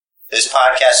This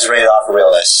podcast is rated off for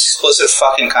realness. Explicit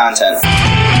fucking content. Start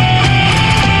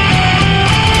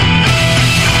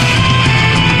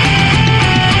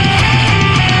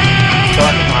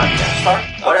the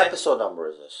podcast. What Okay. episode number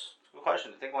is this? Good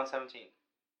question. I think 117.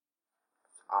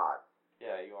 Odd.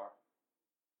 Yeah, you are.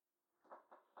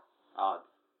 Odd.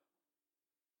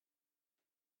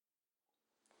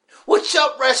 What's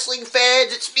up, wrestling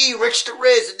fans? It's me, Rich the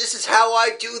Riz, and this is how I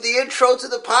do the intro to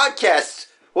the podcast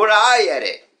when I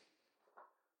edit.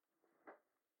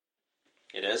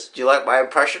 It is? Do you like my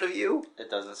impression of you? It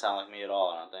doesn't sound like me at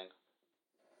all, I don't think.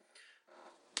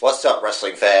 What's up,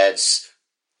 wrestling fans?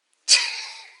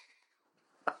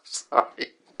 I'm sorry.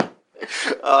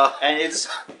 And it's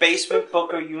Basement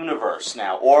Booker Universe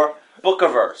now, or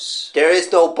Bookiverse. There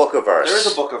is no Bookiverse. There is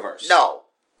a Bookiverse. No.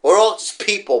 We're all just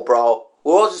people, bro.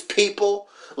 We're all just people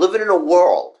living in a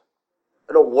world.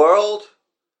 In a world?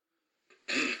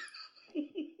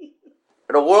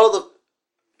 In a world of...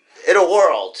 In a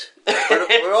world.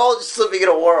 We're all just living in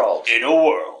a world. In a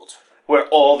world where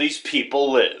all these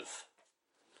people live.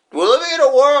 We're living in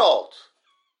a world.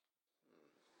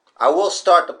 I will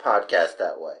start the podcast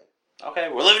that way. Okay,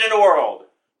 we're living in a world.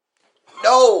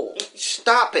 No!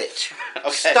 Stop it. Okay.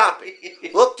 Stop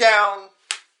it. Look down.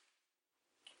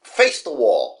 Face the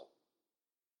wall.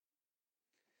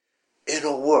 In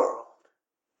a world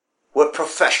where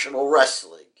professional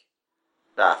wrestling...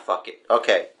 Nah, fuck it.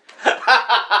 Okay.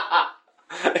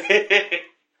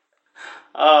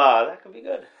 That could be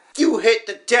good. You hit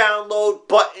the download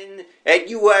button and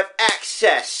you have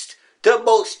accessed the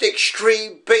most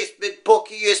extreme basement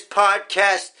bookiest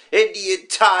podcast in the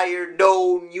entire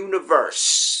known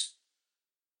universe.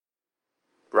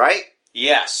 Right?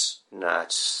 Yes. Nah,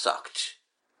 it sucked.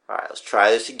 Alright, let's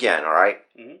try this again, alright?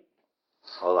 Mm-hmm.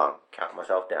 Hold on, count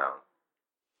myself down.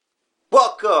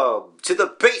 Welcome to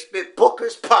the Basement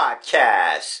Bookers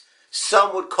Podcast.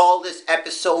 Some would call this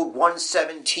episode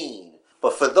 117,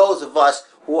 but for those of us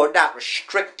who are not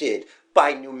restricted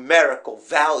by numerical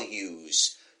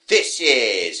values, this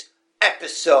is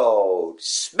episode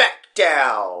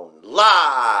Smackdown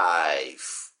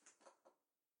Live.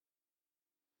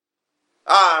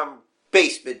 I'm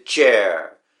Basement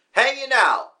Chair, hanging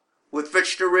out with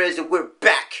Rich the Riz, and we're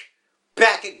back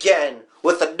again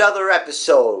with another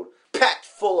episode packed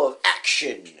full of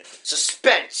action,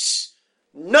 suspense,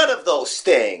 none of those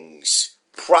things,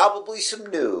 probably some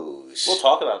news. We'll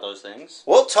talk about those things.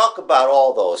 We'll talk about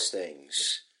all those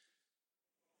things.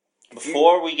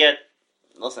 Before we get...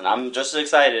 Listen, I'm just as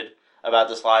excited about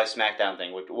this live SmackDown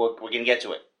thing. We're going to get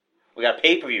to it. We got a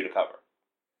pay-per-view to cover.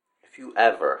 If you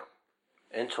ever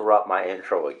interrupt my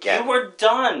intro again... You were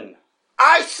done.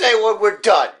 I say when we're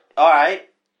done. Alright.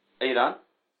 Are you done?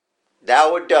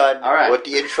 Now we're done All right. with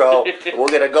the intro. We're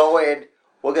going to go in.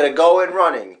 We're going to go in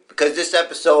running because this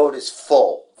episode is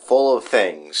full of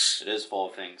things. It is full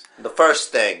of things. The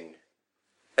first thing,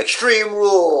 Extreme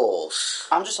Rules.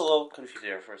 I'm just a little confused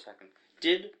there for a second.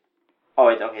 Oh,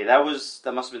 wait, okay, that must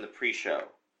have been the pre-show.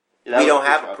 We don't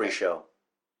have a pre-show. Okay.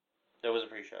 There was a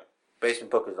pre-show.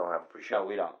 Basement Bookers don't have a pre-show. No,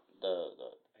 we don't. The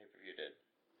pay-per-view did.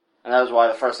 And that was why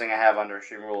the first thing I have under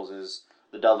Extreme Rules is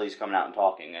the Dudleys coming out and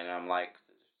talking, and I'm like,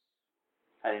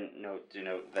 I didn't know,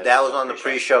 that was on the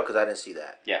pre-show because I didn't see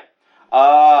that. Yeah.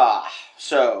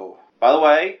 So, by the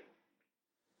way,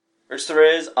 Rich the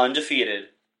Riz undefeated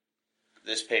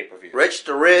this pay-per-view. Rich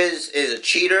the Riz is a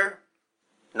cheater.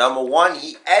 Number one,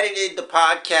 he edited the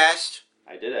podcast.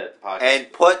 I did it. Podcast.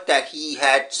 And put that he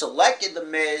had selected The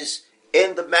Miz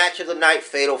in the match of the night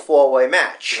fatal 4-way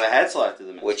match. Because I had selected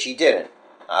the Miz. Which he didn't.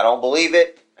 I don't believe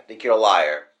it. I think you're a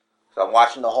liar. So I'm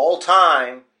watching the whole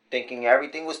time thinking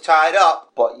everything was tied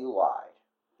up, but you lied.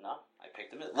 No, I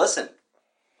picked the Miz.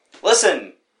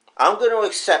 Listen. I'm going to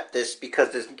accept this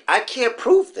because I can't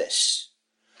prove this.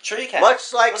 Sure you can.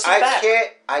 Much like Listen back.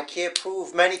 I can't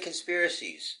prove many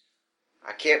conspiracies.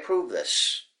 I can't prove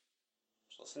this.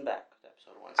 Just listen back to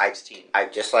episode 116. I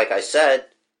just like I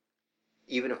said,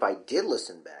 even if I did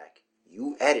listen back,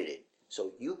 you edited,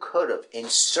 so you could have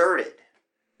inserted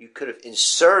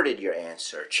your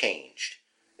answer, changed.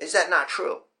 Is that not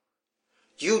true?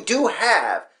 You do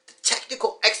have the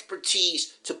technical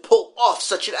expertise to pull off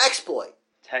such an exploit.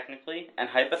 Technically and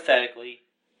hypothetically,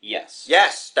 yes.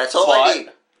 Yes, that's all I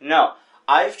need. No,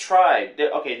 I've tried.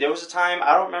 There was a time,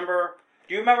 I don't remember.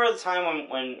 Do you remember the time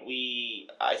when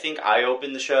I think I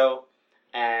opened the show,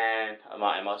 and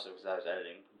I must have because I was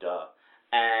editing, duh.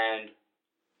 And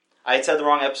I had said the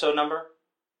wrong episode number.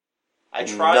 I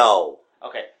tried. No.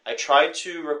 Okay, I tried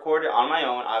to record it on my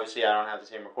own. Obviously, I don't have the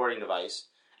same recording device.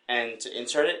 And to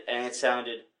insert it, and it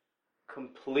sounded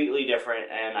completely different,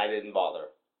 and I didn't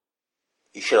bother.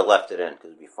 You should have left it in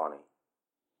because it'd be funny.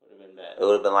 Would have been bad. It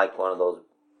would have been like one of those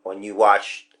when you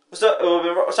watch. What's up,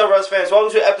 Russ fans?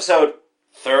 Welcome to episode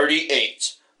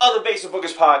 38 of the Basement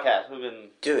Bookers podcast.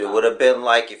 Dude, it would have been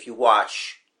like if you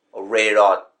watch a rated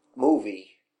R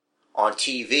movie on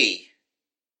TV,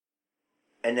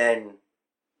 and then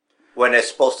when they're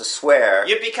supposed to swear,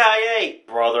 yippee-ki-yay,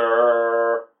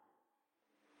 brother.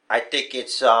 I think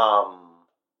it's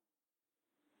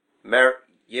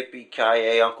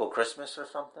Yippee-ki-yay Uncle Christmas or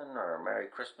something, or Merry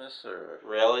Christmas, or...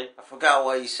 Really? I forgot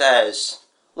what he says.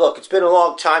 Look, it's been a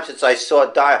long time since I saw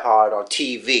Die Hard on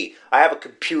TV. I have a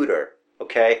computer,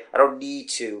 okay? I don't need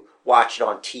to watch it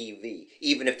on TV,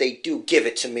 even if they do give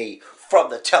it to me from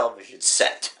the television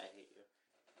set. I hate you.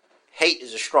 Hate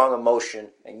is a strong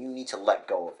emotion, and you need to let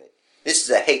go of it. This is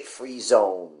a hate-free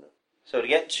zone. So to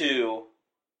get to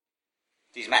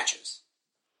these matches,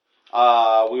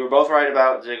 we were both right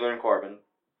about Ziggler and Corbin.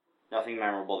 Nothing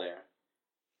memorable there.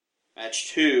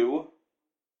 Match 2,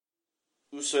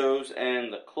 Usos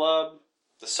and the Club.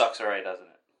 This sucks already, doesn't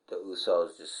it? The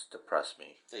Usos just depress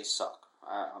me. They suck.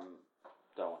 I'm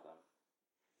done with them.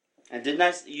 And didn't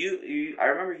I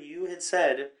remember you had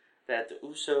said that the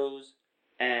Usos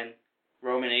and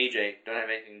Roman and AJ don't have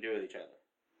anything to do with each other.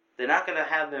 They're not going to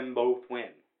have them both win.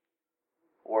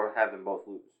 Or have them both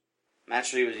lose.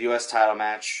 Match 3 was a U.S. title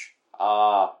match.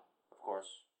 Of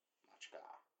course.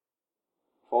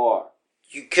 4.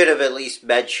 You could have at least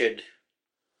mentioned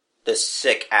the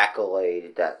sick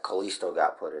accolade that Kalisto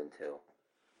got put into.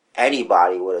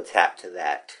 Anybody would have tapped to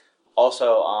that.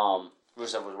 Also,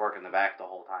 Rusev was working the back the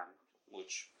whole time,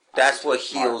 which... That's what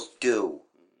heels do.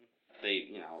 They,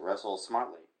 wrestle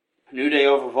smartly. New Day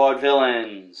over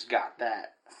Vaudevillains. Got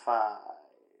that. 5.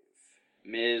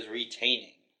 Miz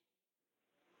retaining.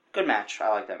 Good match. I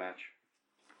like that match.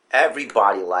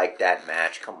 Everybody liked that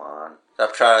match. Come on.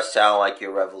 Stop trying to sound like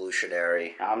you're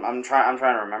revolutionary. I'm trying to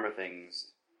remember things,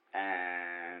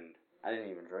 and I didn't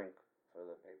even drink for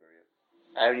the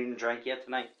pay-per-view. I haven't even drank yet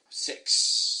tonight.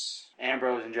 6.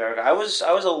 Ambrose and Jericho. I was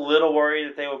a little worried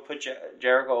that they would put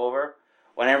Jericho over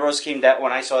when Ambrose came down.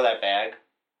 When I saw that bag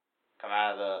come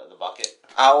out of the bucket,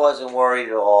 I wasn't worried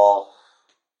at all.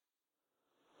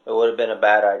 It would have been a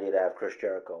bad idea to have Chris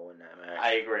Jericho in that match.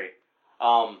 I agree.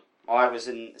 My wife was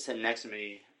sitting next to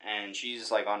me, and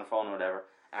she's like on the phone or whatever,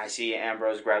 and I see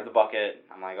Ambrose grab the bucket.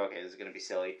 I'm like, okay, this is going to be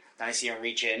silly. Then I see him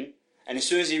reach in, and as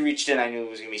soon as he reached in, I knew it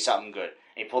was going to be something good.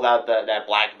 And he pulled out that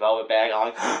black velvet bag. I'm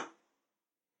like,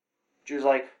 she was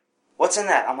like, what's in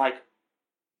that? I'm like,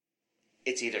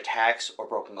 it's either tacks or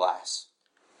broken glass.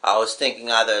 I was thinking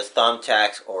either a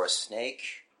thumbtacks or a snake,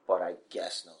 but I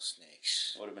guess no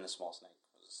snakes. It would have been a small snake.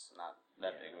 It was not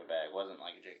that big of a bag. It wasn't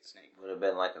like a Jake the Snake. It would have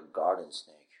been like a garden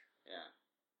snake. Yeah.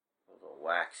 It was a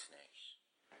wax snake.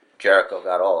 Jericho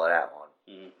got all of that one.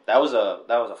 Mm-hmm. That was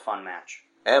a fun match.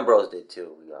 Ambrose did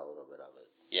too. We got a little bit of it.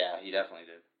 Yeah, he definitely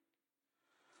did.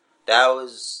 That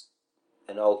was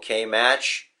an okay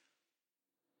match.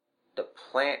 The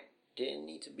plant didn't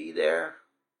need to be there.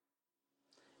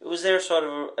 It was there sort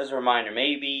of as a reminder,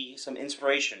 maybe some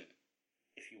inspiration,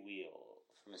 if you will,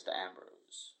 for Mr.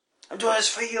 Ambrose. I'm doing this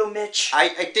for you, Mitch. I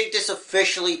think this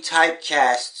officially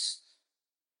typecasts.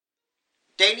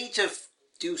 They need to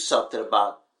do something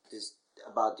about this,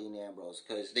 about Dean Ambrose,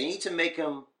 because they need to make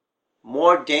him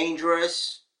more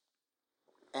dangerous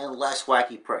and less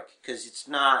wacky prick. Because it's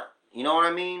not, you know what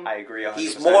I mean? I agree 100%.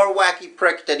 He's more wacky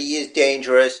prick than he is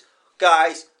dangerous.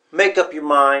 Guys, make up your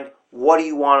mind. What do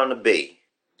you want him to be?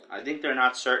 I think they're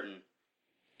not certain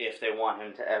if they want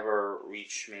him to ever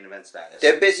reach main event status.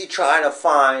 They're busy trying to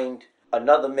find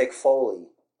another Mick Foley,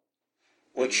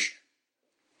 which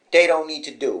they don't need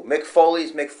to do. Mick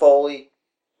Foley's Mick Foley.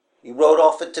 He rode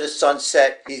off into the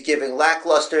sunset. He's giving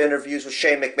lackluster interviews with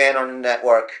Shane McMahon on the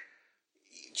network.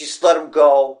 Just let him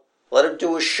go. Let him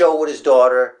do his show with his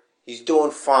daughter. He's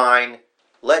doing fine.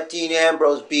 Let Dean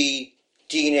Ambrose be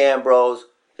Dean Ambrose.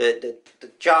 The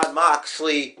John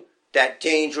Moxley, that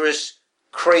dangerous,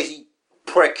 crazy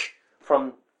prick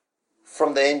from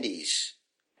the Indies.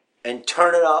 And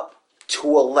turn it up to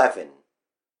 11.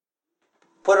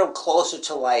 Put him closer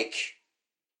to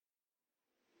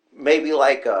maybe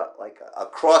like a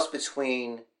cross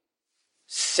between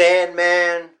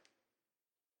Sandman,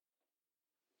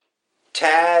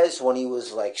 Taz when he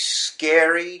was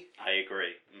scary. I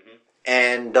agree. Mm-hmm.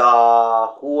 And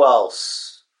who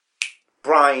else?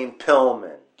 Brian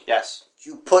Pillman. Yes.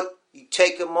 You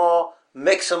take them all,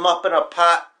 mix them up in a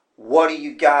pot. What do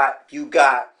you got? You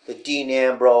got the Dean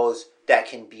Ambrose that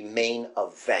can be main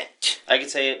event. I could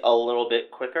say it a little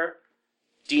bit quicker.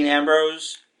 Dean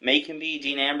Ambrose, make him be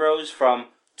Dean Ambrose from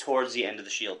towards the end of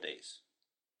the Shield days.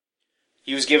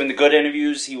 He was giving the good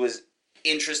interviews. He was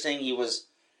interesting. He was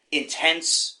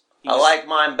intense. I like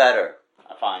mine better.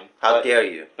 Fine. How dare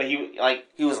you? But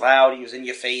he was loud. He was in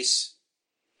your face.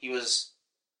 He was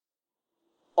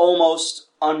almost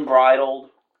unbridled.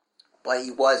 But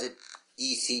he wasn't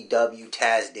ECW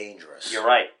Taz Dangerous. You're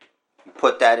right. You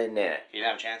put that in there. He didn't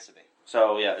have a chance to be.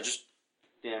 So, yeah, just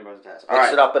the Ambrose Taz. All right.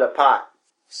 Mix it up in a pot.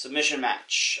 Submission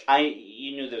match.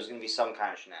 You knew there was going to be some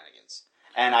kind of shenanigans.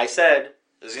 And I said,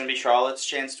 this is going to be Charlotte's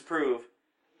chance to prove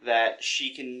that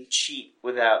she can cheat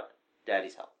without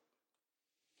Daddy's help.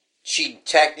 She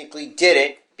technically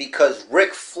didn't because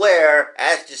Ric Flair,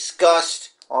 as discussed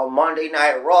on Monday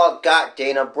Night Raw, got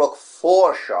Dana Brooke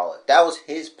for Charlotte. That was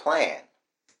his plan.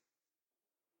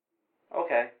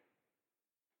 Okay.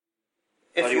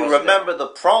 If you remember the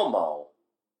promo,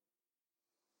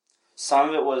 some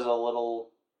of it was a little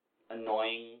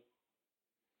annoying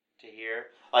to hear.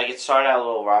 Like, it started out a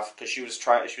little rough because she was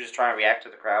trying to react to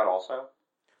the crowd also.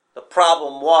 The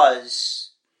problem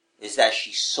is that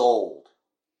she sold.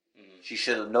 Mm-hmm. She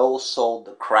should have no-sold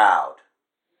the crowd.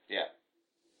 Yeah.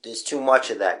 There's too much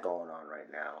of that going on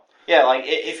right now. Yeah, like,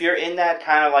 if you're in that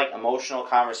kind of, like, emotional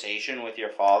conversation with your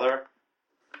father,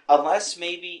 unless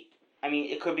maybe, I mean,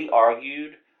 it could be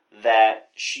argued that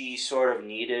she sort of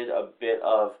needed a bit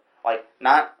of, like,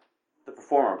 not the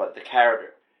performer, but the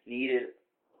character, needed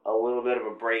a little bit of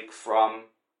a break from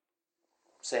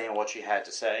saying what she had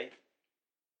to say.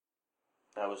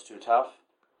 That was too tough.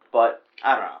 But,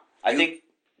 I don't know.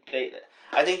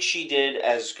 I think she did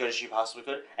as good as she possibly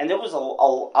could. And there was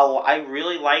I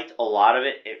really liked a lot of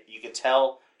it. You could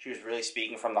tell she was really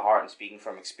speaking from the heart and speaking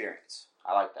from experience.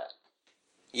 I like that.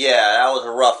 Yeah, that was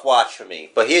a rough watch for me.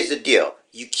 But here's the deal.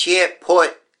 You can't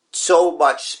put so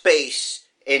much space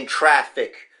in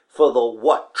traffic for the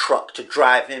what truck to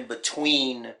drive in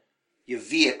between your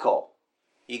vehicle.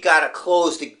 You gotta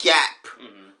close the gap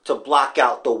to block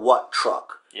out the what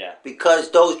truck. Yeah.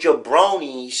 Because those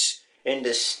jabronis in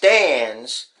the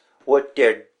stands with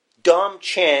their dumb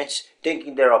chants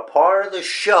thinking they're a part of the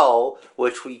show,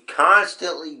 which we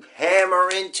constantly hammer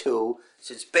into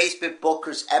since Basement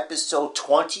Bookers episode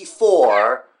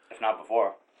 24. If not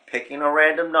before. Picking a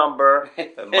random number.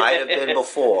 It might have been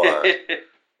before.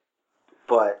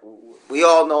 But we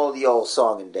all know the old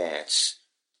song and dance.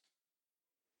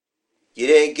 You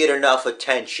didn't get enough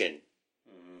attention.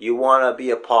 You want to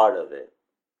be a part of it.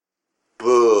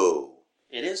 Boo.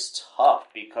 It is tough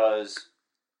because,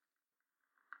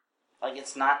 like,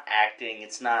 it's not acting,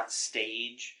 it's not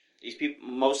stage. These people,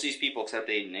 most of these people, except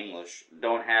Aiden English,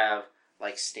 don't have,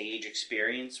 like, stage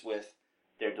experience with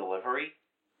their delivery.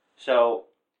 So,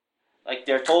 like,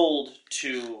 they're told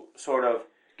to sort of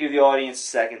give the audience a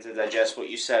second to digest what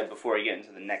you said before you get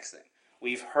into the next thing.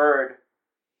 We've heard,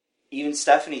 even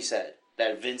Stephanie said,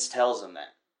 that Vince tells them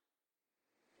that.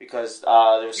 Because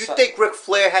there's... You think Ric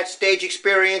Flair had stage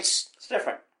experience? It's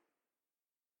different.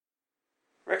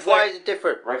 Why is it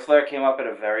different? Ric Flair came up at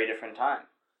a very different time.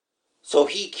 So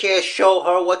he can't show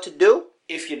her what to do?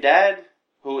 If your dad,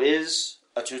 who is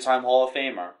a 2-time Hall of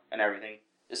Famer and everything,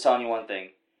 is telling you one thing,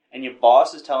 and your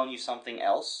boss is telling you something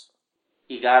else,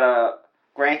 you gotta...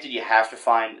 Granted, you have to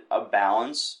find a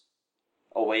balance,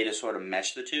 a way to sort of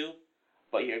mesh the two,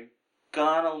 but you're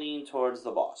gonna lean towards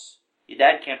the boss. Your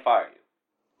dad can't fire you.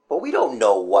 But we don't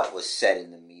know what was said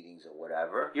in the meetings or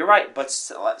whatever. You're right, but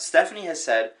Stephanie has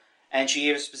said, and she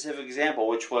gave a specific example,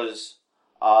 which was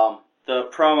the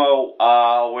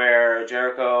promo where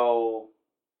Jericho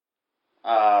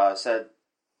said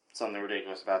something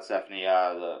ridiculous about Stephanie,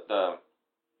 the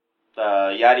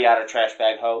yada yada trash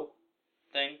bag hoe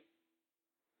thing.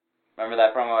 Remember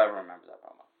that promo? Everyone remembers that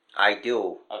promo. I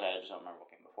do. Okay, I just don't remember what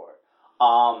came before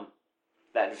it.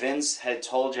 That Vince had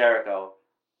told Jericho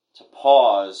to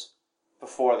pause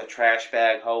before the trash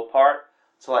bag hoe part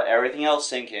to let everything else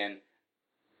sink in,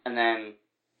 and then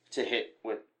to hit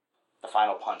with the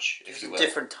final punch, if you will. It's a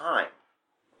different time.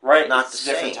 Right, not it's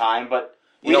the a different same time, but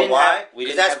you know why?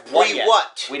 Because that's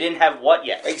pre-what? We didn't have what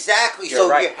yet. Exactly, You're so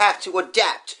right. You have to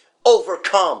adapt,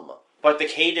 overcome. But the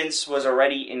cadence was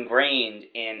already ingrained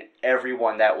in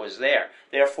everyone that was there.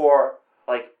 Therefore,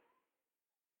 like,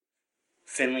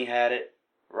 Finley had it,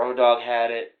 Road Dogg had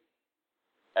it,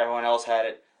 everyone else had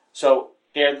it. So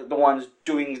they're the ones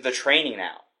doing the training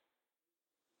now.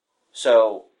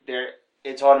 So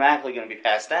it's automatically going to be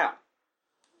passed down.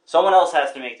 Someone else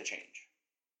has to make the change.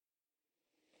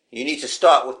 You need to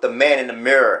start with the man in the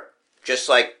mirror, just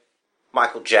like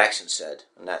Michael Jackson said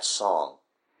in that song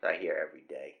that I hear every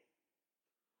day.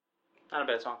 Not a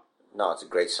bad song. No, it's a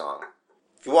great song.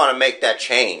 If you want to make that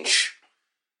change,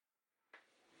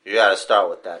 you got to start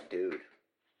with that dude.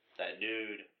 That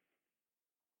dude.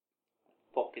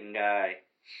 fucking guy.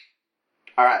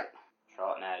 Alright.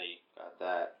 Charlotte Natty. Got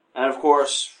that. And of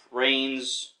course,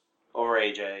 Reigns over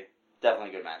AJ. Definitely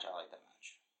a good match. I like that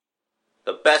match.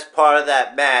 The best part of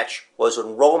that match was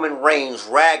when Roman Reigns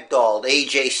ragdolled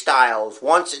AJ Styles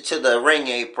once into the ring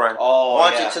apron,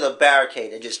 once into the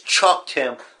barricade, and just chucked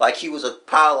him like he was a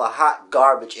pile of hot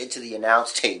garbage into the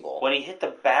announce table. When he hit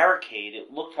the barricade,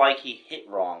 it looked like he hit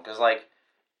wrong. Because, like,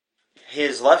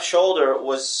 his left shoulder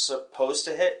was supposed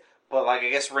to hit, but, like, I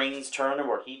guess Reigns turned him,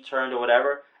 or he turned, or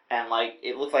whatever, and, like,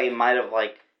 it looked like it might have,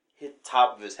 like, hit the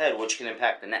top of his head, which can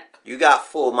impact the neck. You got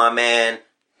fooled, my man.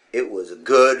 It was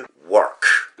good work.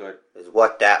 Good. Is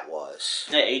what that was.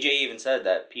 Yeah, AJ even said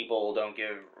that people don't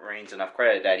give Reigns enough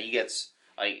credit, that he gets,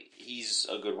 like, he's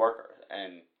a good worker,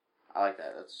 and I like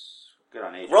that. That's good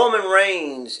on AJ. Roman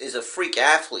Reigns is a freak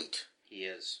athlete. He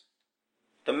is.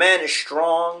 The man is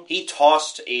strong. He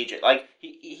tossed AJ. Like,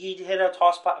 he hit a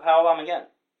toss powerbomb again.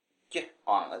 Yeah.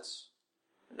 On it. That's...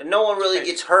 No one really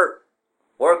gets hurt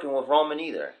working with Roman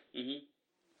either. Mm-hmm.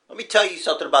 Let me tell you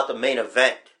something about the main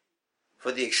event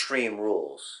for the Extreme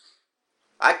Rules.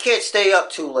 I can't stay up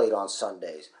too late on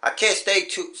Sundays. I can't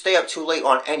stay up too late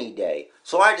on any day.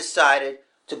 So I decided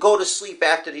to go to sleep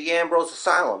after the Ambrose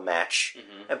Asylum match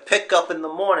and pick up in the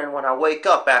morning when I wake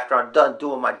up after I'm done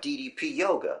doing my DDP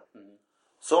yoga.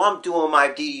 So I'm doing my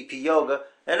DDP yoga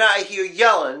and I hear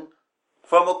yelling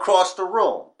from across the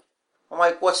room. I'm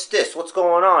like, what's this? What's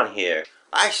going on here?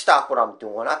 I stop what I'm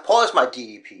doing. I pause my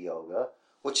DDP yoga,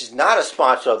 which is not a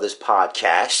sponsor of this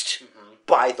podcast.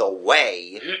 By the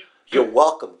way, you're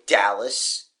welcome,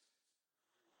 Dallas.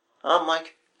 I'm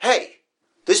like, hey,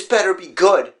 this better be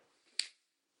good.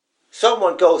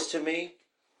 Someone goes to me,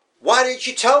 why didn't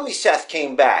you tell me Seth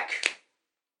came back?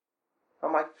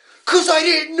 I'm like, 'cause I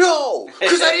didn't know.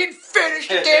 'Cause I didn't finish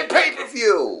the damn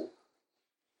pay-per-view.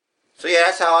 So yeah,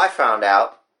 that's how I found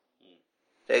out.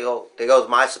 There goes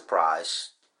my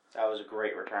surprise. That was a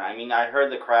great return. I mean, I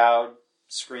heard the crowd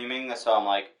screaming, so I'm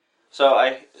like... So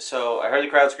I heard the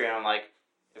crowd screaming, I'm like,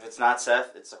 if it's not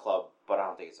Seth, it's the club. But I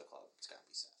don't think it's the club. It's gotta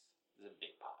be Seth. It's a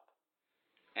big pop.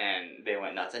 And they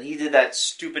went nuts. And he did that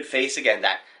stupid face again.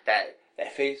 That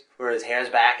face where his hair's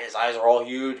back and his eyes are all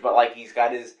huge, but like he's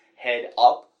got his head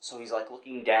up, so he's like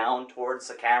looking down towards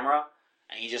the camera.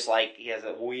 And he just like, he has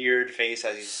a weird face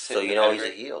as he's sitting. So you know he's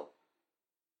a heel.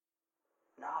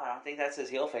 No, I don't think that's his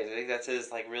heel face. I think that's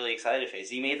his like really excited face.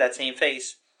 He made that same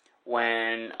face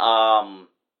when I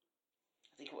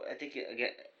think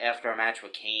again, after a match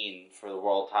with Kane for the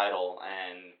world title,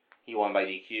 and he won by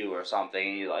DQ or something.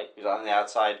 And he was on the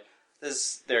outside.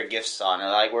 There are gifts on it,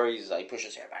 like where he's like pushes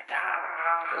his hair back.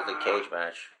 It was a cage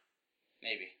match.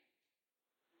 Maybe.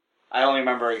 I don't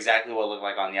remember exactly what it looked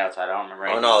like on the outside. I don't remember.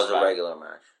 Oh no, it was a regular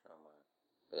match.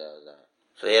 Yeah, it was that.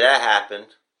 So yeah, that happened.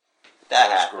 That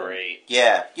happened. Great.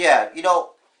 Yeah. You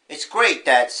know, it's great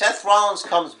that Seth Rollins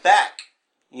comes back.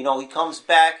 You know, he comes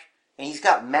back and he's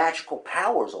got magical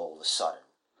powers all of a sudden.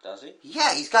 Does he?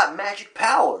 Yeah, he's got magic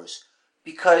powers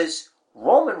because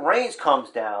Roman Reigns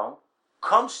comes down,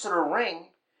 comes to the ring,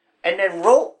 and then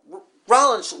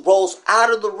Rollins rolls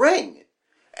out of the ring.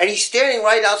 And he's standing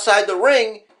right outside the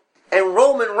ring, and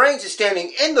Roman Reigns is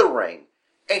standing in the ring.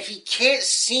 And he can't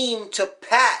seem to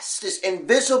pass this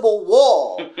invisible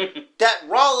wall that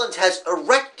Rollins has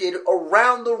erected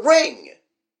around the ring.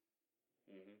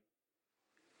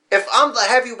 If I'm the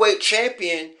heavyweight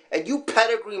champion and you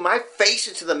pedigree my face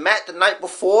into the mat the night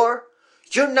before,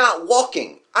 you're not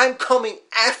walking. I'm coming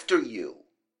after you.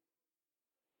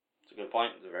 It's a good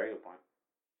point. It's a very good point.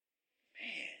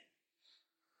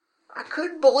 Man, I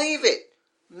couldn't believe it.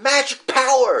 Magic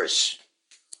powers.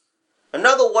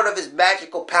 Another one of his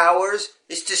magical powers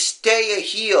is to stay a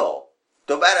heel,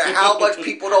 no matter how much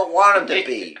people don't want him to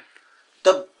be.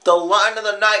 The line of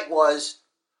the night was,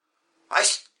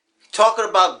 talking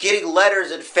about getting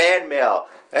letters and fan mail,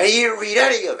 and he didn't read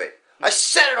any of it. I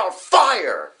set it on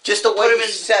fire, just the way he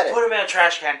said it. Put him in a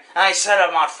trash can, and I set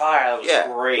him on fire. That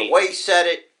was great. The way he said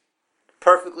it,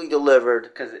 perfectly delivered.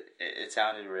 Because it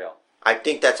sounded real. I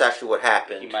think that's actually what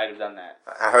happened. He might have done that.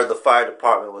 I heard the fire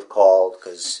department was called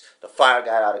because the fire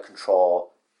got out of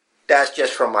control. That's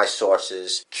just from my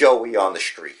sources. Joey on the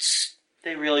streets.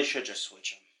 They really should just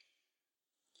switch him.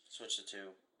 Switch the two.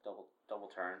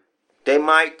 Double turn. They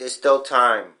might. There's still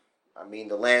time. I mean,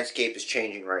 the landscape is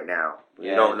changing right now. We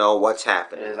don't know what's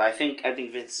happening. I think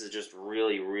Vince is just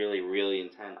really, really, really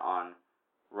intent on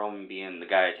Roman being the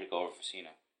guy to take over for Cena.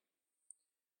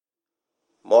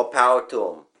 More power to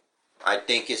him. I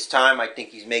think it's time. I think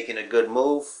he's making a good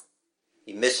move.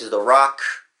 He misses The Rock.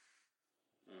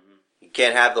 You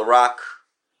can't have The Rock.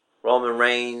 Roman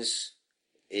Reigns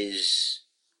is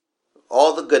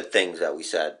all the good things that we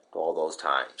said all those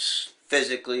times.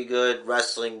 Physically good,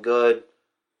 wrestling good.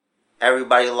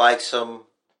 Everybody likes them.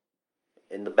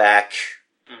 In the back.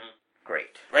 Mm-hmm.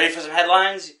 Great. Ready for some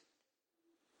headlines?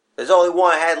 There's only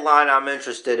one headline I'm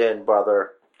interested in,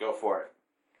 brother. Go for it.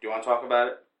 Do you want to talk about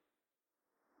it?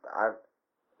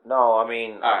 No, I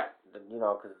mean... Alright.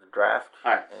 Because of the draft.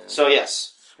 Alright. So,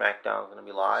 yes. Smackdown's going to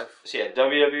be live. So, yeah,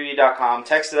 WWE.com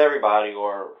texted everybody,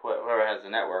 or whoever has the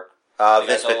network.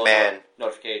 Vince McMahon.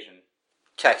 Notification.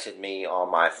 Texted me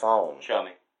on my phone. Show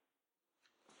me.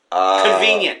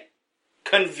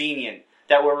 Convenient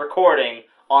that we're recording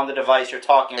on the device you're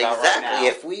talking about right now. Exactly.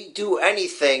 If we do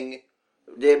anything,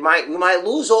 we might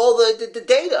lose all the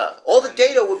data. All the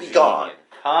data would be gone.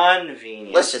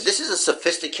 Convenient. Listen, this is a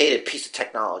sophisticated piece of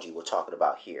technology we're talking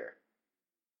about here.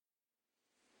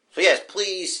 So yes,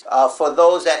 please, for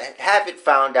those that haven't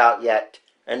found out yet,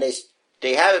 and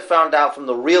they haven't found out from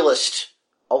the realest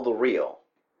of the real.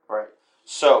 Right.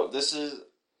 So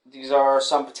these are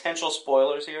some potential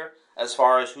spoilers here as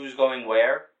far as who's going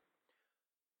where.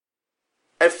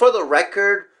 And for the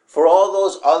record, for all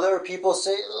those other people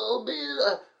say, oh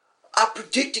man, I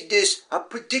predicted this.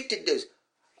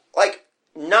 Like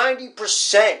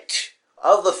 90%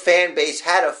 of the fan base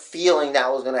had a feeling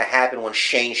that was going to happen when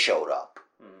Shane showed up.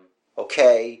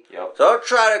 Okay? Yep. So don't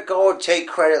try to go and take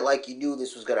credit like you knew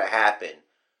this was going to happen.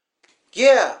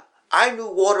 Yeah, I knew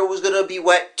water was going to be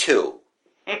wet too.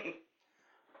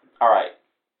 Alright.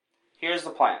 Here's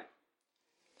the plan.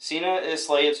 Cena is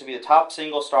slated to be the top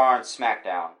single star on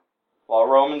SmackDown, while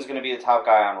Roman's going to be the top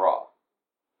guy on Raw.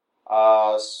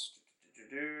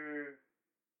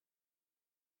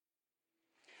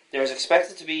 There's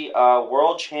expected to be a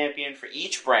world champion for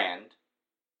each brand.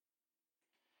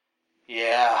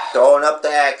 Yeah. Throwing up the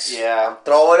X. Yeah. I'm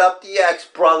throwing up the X,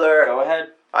 brother. Go ahead.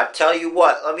 I tell you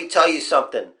what, let me tell you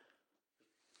something.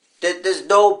 There's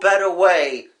no better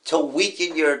way to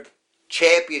weaken your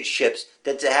championships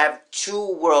than to have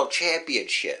 2 world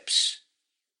championships.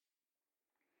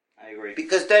 I agree.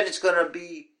 Because then it's going to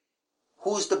be,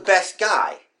 who's the best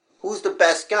guy? Who's the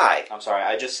best guy? I'm sorry,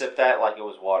 I just sipped that like it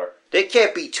was water. There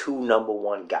can't be 2 number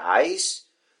 1 guys.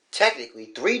 Technically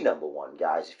 3 number 1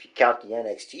 guys if you count the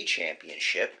NXT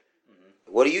championship.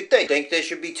 Mm-hmm. What do you think? Think there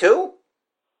should be 2?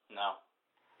 No.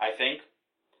 I think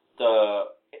the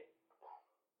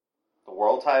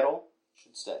world title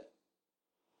should stay.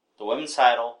 The women's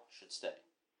title should stay.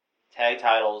 Tag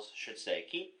titles should stay.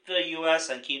 Keep the US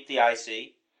and keep the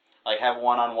IC. Like, have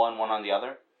one on one, one on the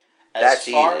other. That's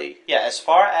easy. Yeah, as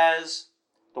far as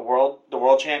the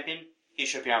world champion, he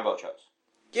should be on both shows.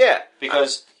 Yeah.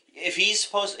 Because if he's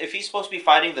supposed to be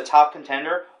fighting the top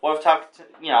contender, or if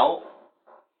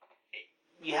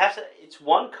you have to, it's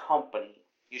one company.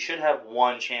 You should have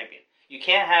one champion. You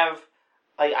can't have,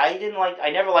 like, I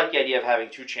never liked the idea of having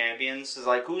 2 champions. It's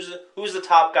like, who's the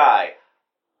top guy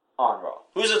on Raw?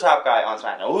 Who's the top guy on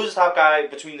SmackDown? Who's the top guy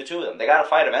between the 2 of them? They gotta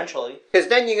fight eventually. Because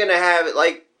then you're gonna have it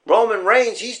like Roman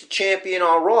Reigns, he's the champion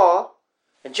on Raw,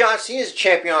 and John Cena's the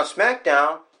champion on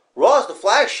SmackDown. Raw's the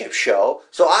flagship show,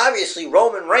 so obviously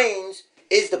Roman Reigns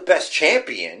is the best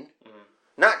champion,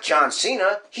 not John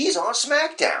Cena. He's on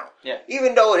SmackDown. Yeah.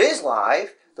 Even though it is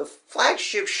live, the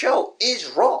flagship show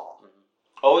is Raw.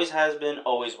 Always has been,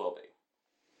 always will be.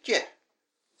 Yeah.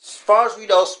 As far as we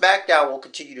know, SmackDown will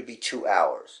continue to be 2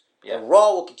 hours. Yeah. And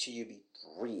Raw will continue to be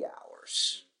 3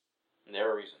 hours. And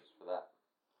there are reasons for that.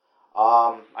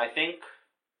 I think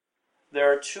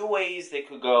there are 2 ways they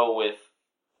could go with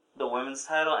the women's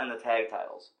title and the tag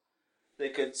titles. They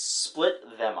could split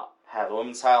them up. Have the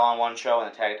women's title on one show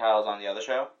and the tag titles on the other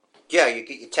show. Yeah, you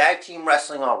get your tag team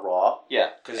wrestling on Raw. Yeah.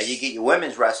 And you get your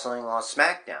women's wrestling on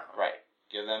SmackDown. Right.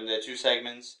 Give them the 2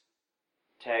 segments.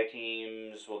 Tag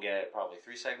teams will get probably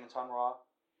 3 segments on Raw.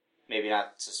 Maybe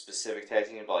not a specific tag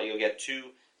team, but you'll get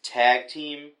 2 tag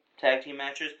team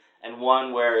matches, and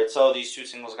one where it's, these 2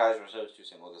 singles guys versus 2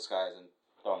 singles guys, and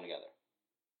throw them together.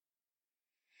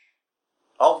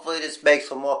 Hopefully this makes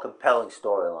a more compelling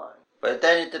storyline. But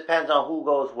then it depends on who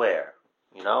goes where,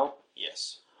 you know?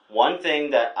 Yes. One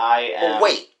thing that I am... But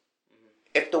wait.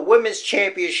 If the women's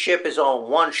championship is on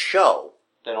one show...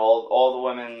 Then all the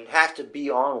women... have to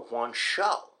be on one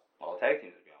show. All the tag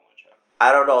teams would be on one show.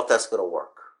 I don't know if that's going to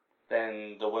work.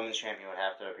 Then the women's champion would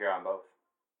have to appear on both.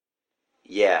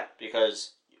 Yeah.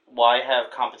 Because why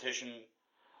have competition...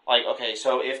 Like, okay,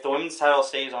 so if the women's title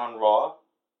stays on Raw,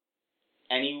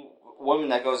 any woman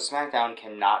that goes to SmackDown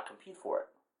cannot compete for it.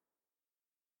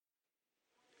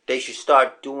 They should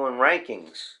start doing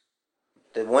rankings.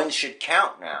 The wins should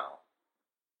count now.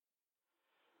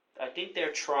 I think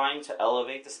they're trying to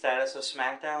elevate the status of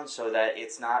SmackDown so that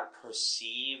it's not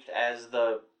perceived as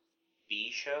the B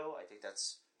show. I think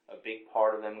that's a big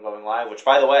part of them going live, which,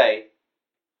 by the way,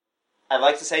 I'd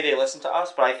like to say they listen to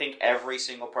us, but I think every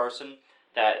single person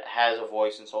that has a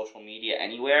voice in social media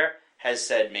anywhere has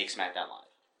said make SmackDown live.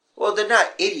 Well, they're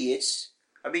not idiots.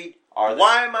 I mean, Are they?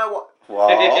 why am I...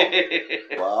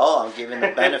 Well, I'm giving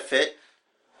the benefit.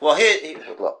 Well, here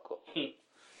look.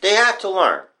 They have to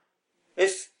learn.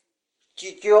 If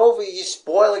you're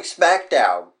spoiling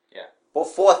SmackDown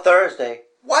before Thursday,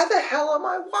 why the hell am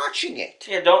I watching it?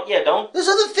 Don't. There's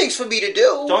other things for me to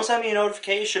do. Don't send me a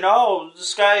notification. Oh,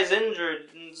 this guy is injured,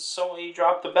 and so he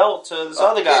dropped the belt to this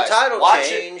other guy. Title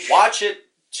change. Watch it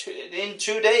in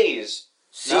 2 days.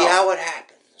 See how it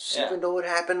happens, even though it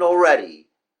happened already.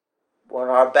 On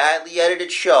our badly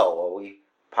edited show, where we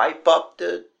pipe up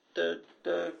the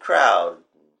crowd,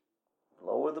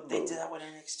 lower the boo. They did that with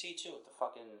NXT too, with the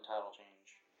fucking title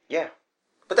change. Yeah,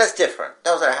 but that's different.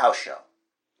 That was at a house show.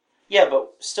 Yeah,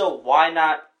 but still, why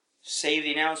not save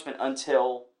the announcement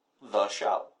until the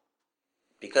show?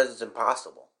 Because it's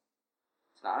impossible.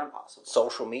 It's not impossible.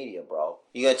 Social media, bro.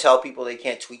 You gonna tell people they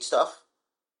can't tweet stuff?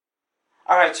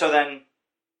 Alright, so then...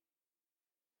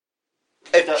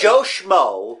 If Joe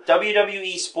Schmo...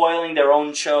 WWE spoiling their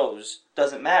own shows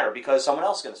doesn't matter because someone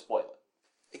else is going to spoil it.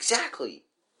 Exactly.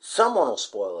 Someone will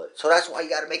spoil it. So that's why you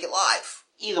got to make it live.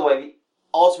 Either way,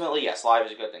 ultimately, yes, live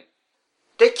is a good thing.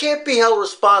 They can't be held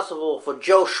responsible for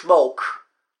Joe Schmoke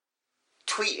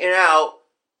tweeting out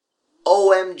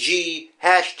OMG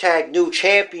 #new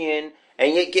champion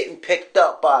and yet getting picked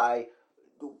up by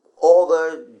all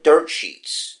the dirt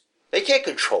sheets. They can't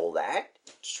control that.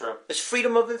 It's true. It's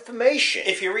freedom of information.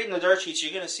 If you're reading the dirt sheets,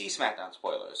 you're going to see SmackDown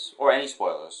spoilers. Or any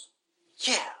spoilers.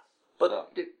 Yeah. But, so,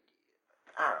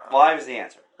 I don't know. Live is the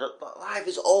answer. Live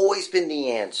has always been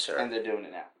the answer. And they're doing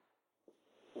it now.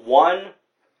 One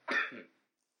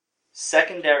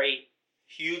secondary,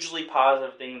 hugely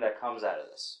positive thing that comes out of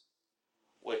this,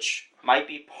 which might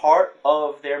be part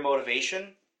of their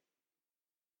motivation,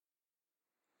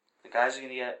 the guys are going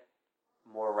to get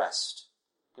more rest.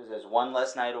 Because there's one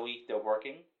less night a week they're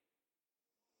working,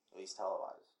 at least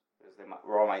televised. Because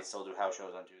Raw might still do house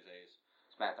shows on Tuesdays.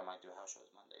 SmackDown might do house shows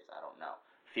Mondays. I don't know.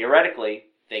 Theoretically,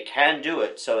 they can do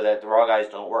it so that the Raw guys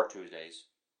don't work Tuesdays.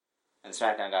 And the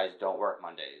SmackDown guys don't work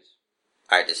Mondays.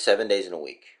 Alright, there's 7 days in a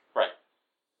week. Right.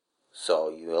 So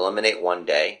you eliminate one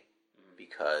day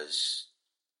because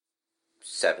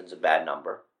 7's a bad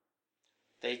number.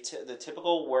 The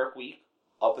typical work week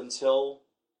up until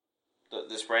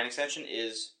this brand extension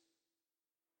is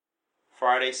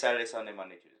Friday, Saturday, Sunday,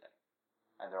 Monday, Tuesday.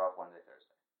 And they're off Wednesday,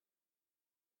 Thursday.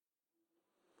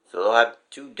 So they'll have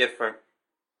 2 different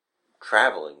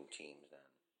traveling teams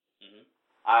then. Mm-hmm.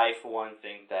 I, for one,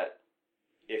 think that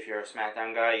if you're a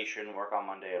SmackDown guy, you shouldn't work on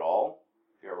Monday at all.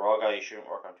 If you're a Raw guy, you shouldn't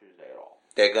work on Tuesday at all.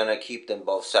 They're going to keep them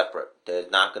both separate. There's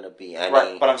not going to be any...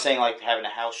 Right, but I'm saying like having a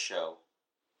house show.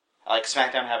 Like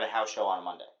SmackDown having a house show on a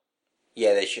Monday.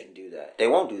 Yeah, they shouldn't do that. They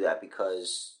won't do that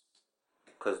because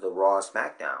the Raw and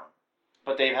SmackDown.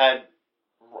 But they've had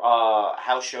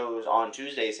house shows on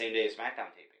Tuesday, same day as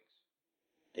SmackDown tapings.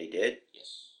 They did?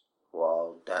 Yes.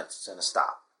 Well, that's going to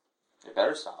stop. They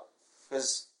better stop.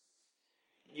 Because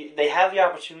they have the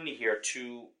opportunity here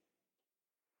to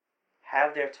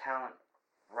have their talent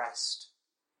rest.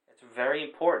 It's very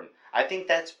important. I think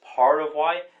that's part of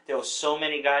why there were so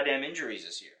many goddamn injuries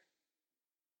this year.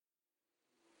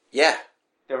 Yeah.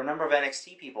 There were a number of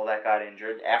NXT people that got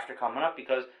injured after coming up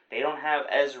because they don't have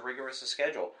as rigorous a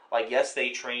schedule. Like, yes,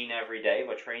 they train every day,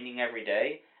 but training every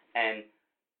day and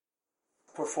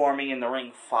performing in the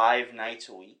ring 5 nights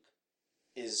a week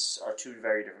are 2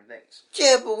 very different things.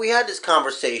 Yeah, but we had this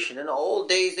conversation. In the old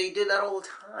days, they did that all the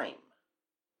time.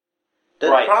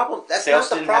 That's not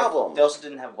the problem. They also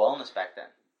didn't have wellness back then.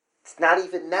 It's not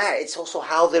even that. It's also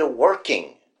how they're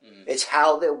working. Mm-hmm. It's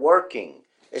how they're working.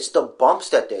 It's the bumps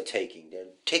that they're taking. They're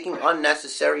taking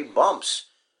unnecessary bumps.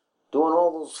 Doing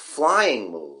all those flying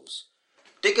moves.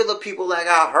 Think of the people that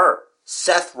got hurt.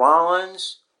 Seth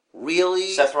Rollins?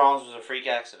 Really? Seth Rollins was a freak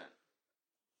accident.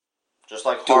 Just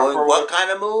like Doing Harper. What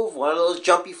kind of move? One of those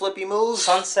jumpy flippy moves?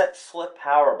 Sunset flip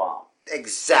powerbomb.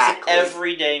 Exactly. It's an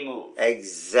everyday move.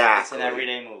 Exactly. It's an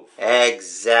everyday move.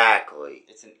 Exactly.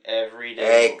 It's an everyday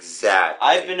move. Exactly.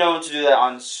 I've been known to do that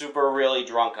on super really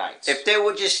drunk nights. If they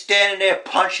were just standing there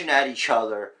punching at each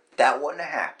other, that wouldn't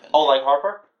have happened. Oh, like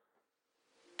Harper?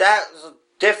 That was a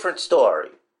different story.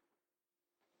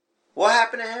 What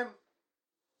happened to him?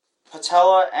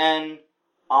 Patella and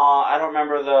I don't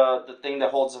remember the thing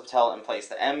that holds the patella in place,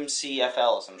 the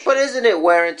MCFL or some shit. But isn't it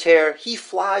wear and tear? He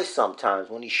flies sometimes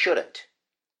when he shouldn't.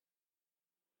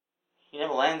 He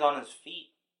never lands on his feet.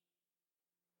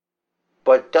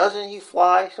 But doesn't he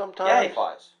fly sometimes? Yeah, he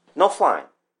flies. No flying.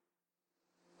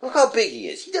 Look how big he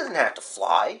is. He doesn't have to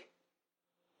fly.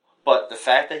 But the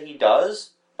fact that he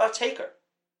does, about Taker.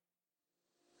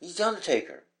 He's the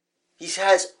Undertaker. He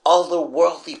has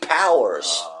otherworldly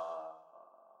powers.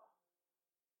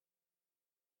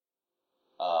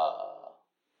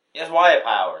 He has Wyatt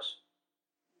powers.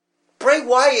 Bray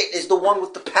Wyatt is the one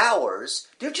with the powers.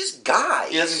 They're just guys.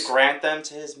 He doesn't grant them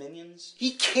to his minions? He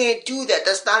can't do that.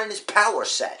 That's not in his power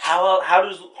set. How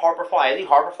does Harper fly? I think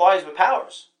Harper flies with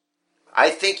powers. I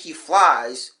think he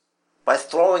flies by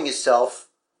throwing himself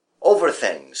over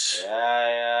things.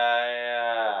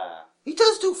 Yeah. He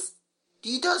does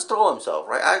throw himself,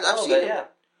 right? I've seen him. Yeah.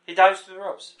 He dives through the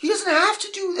ropes. He doesn't have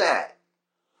to do that.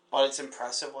 But it's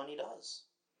impressive when he does.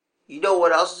 You know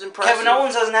what else is impressive? Kevin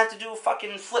Owens doesn't have to do a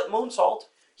fucking flip moonsault.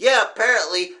 Yeah,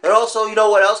 apparently. And also, you know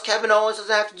what else Kevin Owens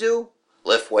doesn't have to do?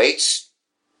 Lift weights.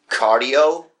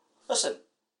 Cardio. Listen,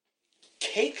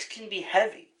 cakes can be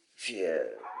heavy. Yeah.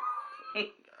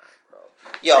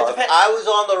 Yo, if I was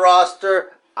on the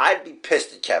roster, I'd be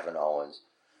pissed at Kevin Owens.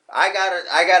 I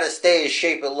gotta stay in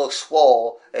shape and look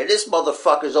swole, and this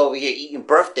motherfucker's over here eating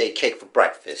birthday cake for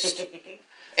breakfast.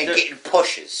 And getting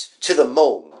pushes to the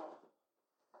moon.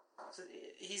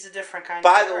 He's a different kind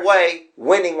By of the character. way,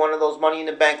 winning one of those Money in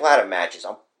the Bank ladder matches.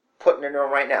 I'm putting it in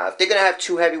right now. If they're going to have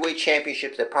 2 heavyweight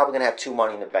championships, they're probably going to have 2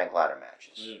 Money in the Bank ladder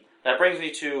matches. That brings me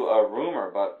to a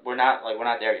rumor, but we're not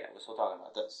there yet. We're still talking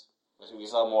about this. We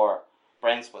saw more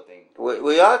brand splitting.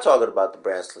 We are talking about the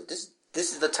brand split. This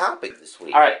is the topic this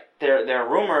week. All right, there are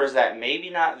rumors that maybe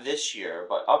not this year,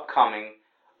 but upcoming,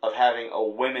 of having a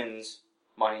women's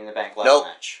Money in the Bank ladder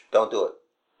match. Don't do it.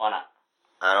 Why not?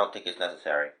 I don't think it's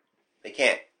necessary. They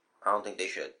can't. I don't think they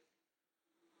should.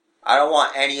 I don't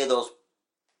want any of those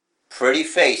pretty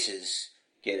faces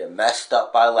getting messed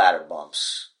up by ladder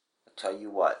bumps. I'll tell you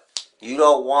what. You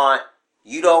don't want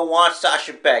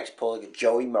Sasha Banks pulling a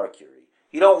Joey Mercury.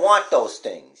 You don't want those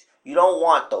things.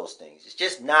 It's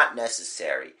just not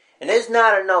necessary. And there's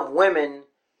not enough women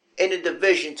in the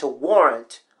division to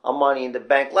warrant a Money in the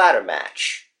Bank ladder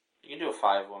match. You can do a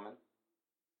 5-woman.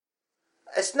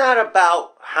 It's not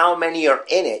about how many are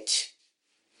in it.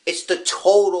 It's the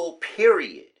total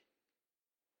period.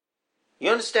 You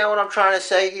understand what I'm trying to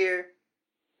say here?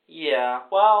 Yeah,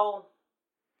 well,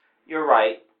 you're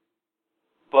right.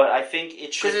 But I think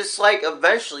it should... Because it's like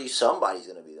eventually somebody's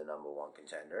going to be the number 1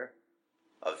 contender.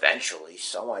 Eventually,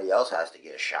 somebody else has to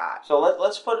get a shot. So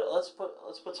let's put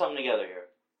something together here.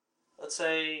 Let's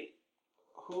say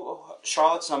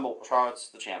Charlotte's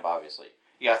the champ, obviously.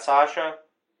 You got Sasha,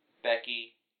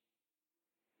 Becky,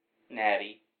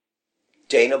 Natty,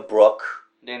 Dana Brooke.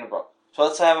 So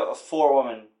let's have a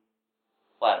 4-woman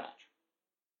ladder match.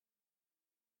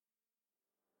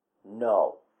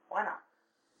 No. Why not?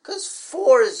 Because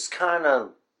 4 is kind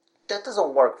of... That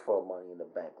doesn't work for a Money in the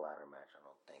Bank ladder match, I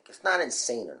don't think. It's not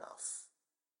insane enough.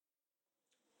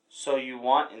 So you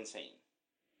want insane.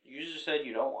 You just said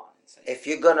you don't want insane. If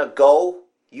you're going to go,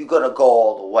 you're going to go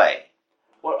all the way.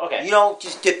 Well, okay. You don't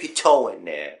just dip your toe in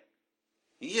there.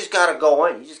 You just got to go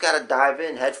in. You just got to dive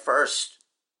in head first.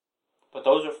 But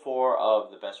those are 4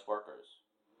 of the best workers.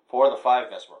 4 of the 5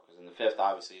 best workers. And the 5th,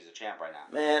 obviously, is a champ right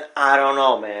now. Man, I don't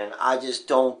know, man. I just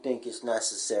don't think it's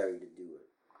necessary to do it.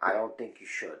 I don't think you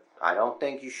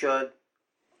should.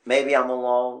 Maybe I'm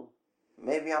alone.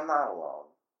 Maybe I'm not alone.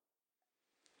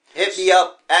 Hit me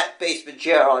up at Basement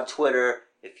Chair on Twitter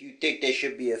if you think there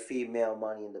should be a female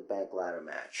Money in the Bank ladder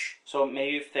match. So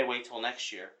maybe if they wait till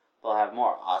next year, they'll have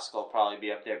more. Asuka will probably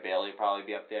be up there. Bayley will probably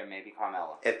be up there. Maybe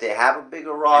Carmella. If they have a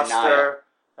bigger roster,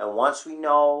 and once we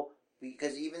know,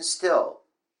 because even still,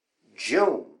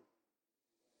 June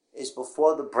is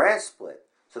before the brand split.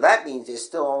 So that means there's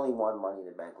still only 1 Money in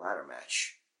the Bank ladder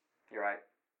match. You're right.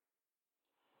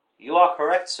 You are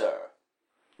correct, sir.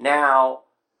 Now,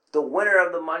 the winner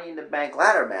of the Money in the Bank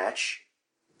ladder match,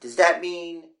 does that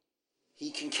mean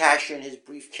he can cash in his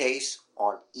briefcase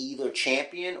on either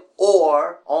champion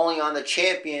or only on the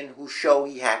champion whose show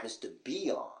he happens to be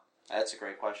on? That's a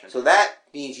great question. So that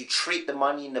means you treat the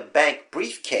Money in the Bank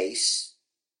briefcase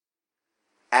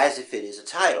as if it is a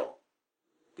title.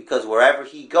 Because wherever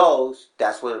he goes,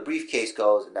 that's where the briefcase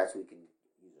goes, and that's where you can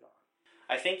use it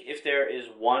on. I think if there is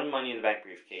 1 Money in the Bank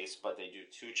briefcase, but they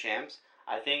do 2 champs,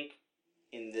 I think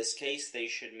in this case they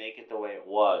should make it the way it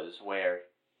was, where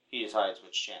he decides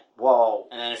which champ. Well,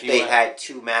 and then if they had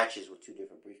 2 matches with 2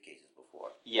 different briefcases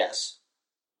before. Yes.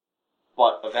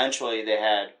 But eventually they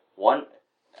had one...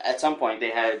 At some point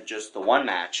they had just the 1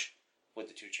 match with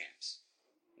the 2 champs.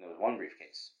 There was 1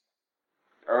 briefcase.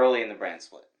 Early in the brand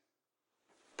split.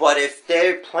 But if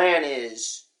their plan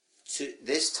is to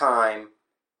this time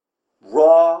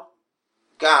Raw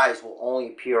guys will only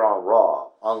appear on Raw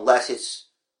unless it's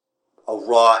a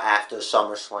Raw after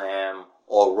SummerSlam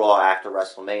or Raw after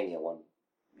WrestleMania when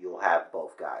you'll have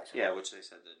both guys. Yeah, which they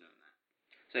said they're doing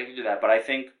that. So they can do that, but I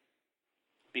think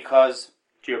because,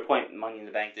 to your point, Money in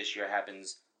the Bank this year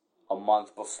happens a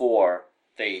month before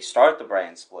they start the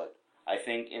brand split, I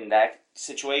think in that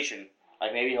situation,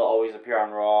 like maybe he'll always appear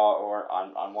on Raw or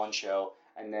on one show,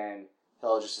 and then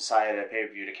he'll just decide at a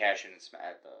pay-per-view to cash in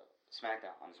at the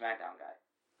SmackDown, on the SmackDown guy.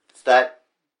 It's that,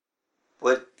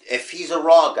 but if he's a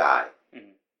Raw guy,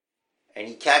 and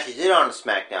he cashes in on the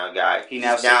SmackDown guy, he's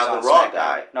now the Raw SmackDown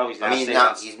guy. No, he's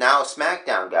not. He's now a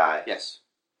SmackDown guy. Yes.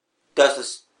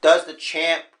 Does the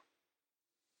champ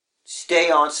stay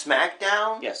on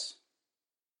SmackDown? Yes.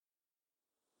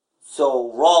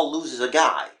 So Raw loses a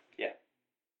guy. Yeah.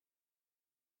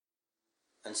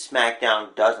 And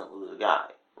SmackDown doesn't lose a guy.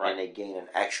 Right. And they gain an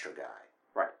extra guy.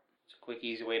 Right. It's a quick,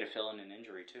 easy way to fill in an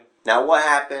injury, too. Now, what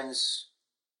happens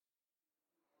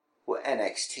with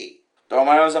NXT? Throw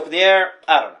my nose up in the air?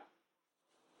 I don't know.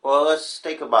 Well, let's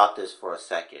think about this for a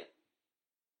second.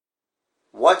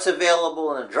 What's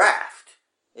available in the draft?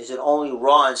 Is it only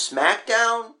Raw and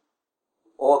SmackDown?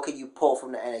 Or could you pull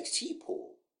from the NXT pool?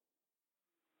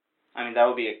 I mean, that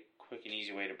would be a quick and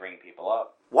easy way to bring people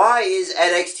up. Why is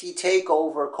NXT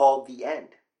TakeOver called The End?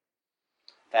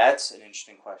 That's an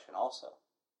interesting question also.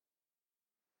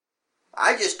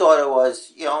 I just thought it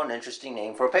was, an interesting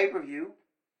name for a pay-per-view.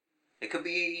 It could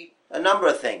be a number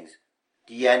of things.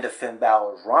 The end of Finn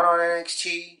Balor's run on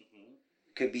NXT.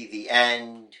 Could be the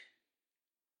end.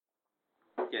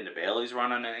 The end of Bayley's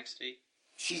run on NXT.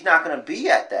 She's not going to be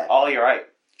at that. Oh, you're right.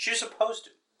 She was supposed to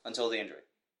until the injury.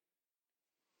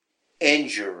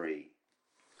 Injury.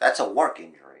 That's a work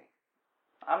injury.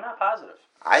 I'm not positive.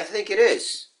 I think it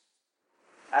is.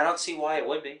 I don't see why it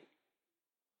would be.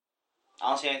 I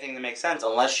don't see anything that makes sense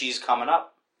unless she's coming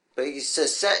up. But it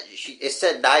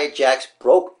said Nia Jax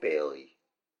broke Bayley.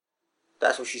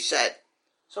 That's what she said.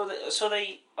 So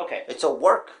they okay. It's a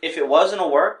work. If it wasn't a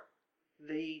work,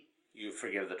 you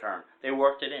forgive the term, they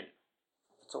worked it in.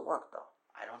 It's a work though.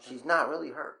 I don't. She's not really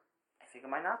hurt. I think it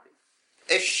might not be.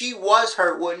 If she was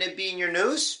hurt, wouldn't it be in your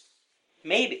news?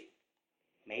 Maybe.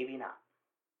 Maybe not.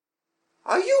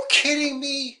 Are you kidding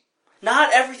me?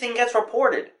 Not everything gets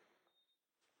reported.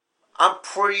 I'm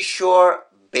pretty sure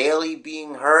Bayley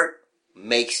being hurt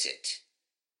makes it.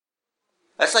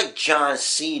 That's like John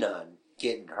Cena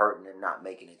getting hurt and then not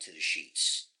making it to the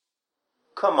sheets.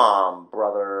 Come on,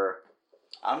 brother.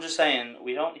 I'm just saying,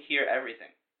 we don't hear everything.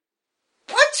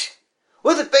 What?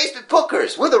 We're the basement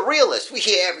bookers. We're the realists. We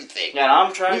hear everything. And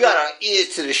I'm trying. We got our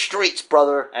ears to the streets,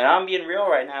 brother. And I'm being real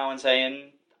right now and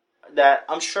saying that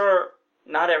I'm sure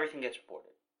not everything gets reported.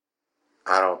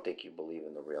 I don't think you believe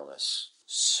in the realness.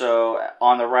 So,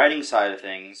 on the writing side of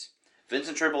things, Vince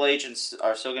and Triple H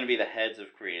are still going to be the heads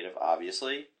of creative,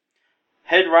 obviously.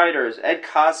 Head writers, Ed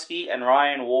Koskey and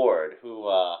Ryan Ward, who,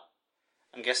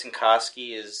 I'm guessing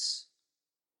Koskey is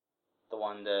the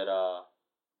one that,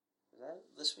 is that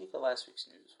this week or last week's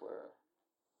news, where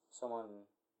someone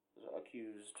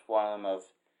accused one of them of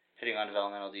hitting on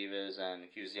developmental divas and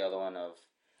accused the other one of...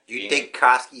 Do you think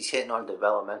Koskey's hitting on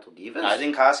developmental divas? I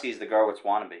think Koskey's the Garwitz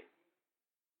wannabe.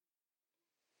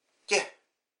 Yeah.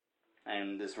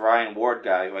 And this Ryan Ward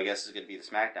guy, who I guess is going to be the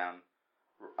SmackDown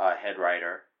head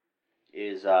writer,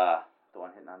 is the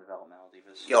one hitting on developmental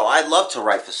divas. Yo, I'd love to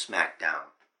write for SmackDown.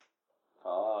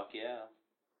 Fuck yeah.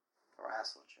 A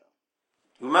wrestling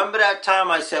show. Remember that time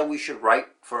I said we should write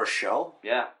for a show?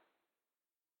 Yeah.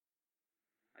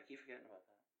 I keep forgetting about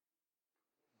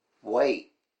that.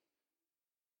 Wait.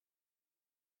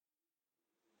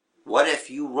 What if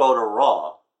you wrote a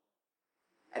Raw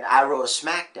and I wrote a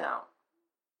SmackDown?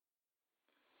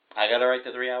 I gotta write the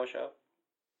 3-hour show?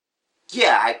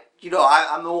 Yeah,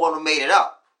 I'm the one who made it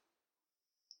up.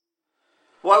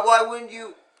 Why wouldn't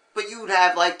you? But you'd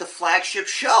have like the flagship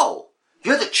show.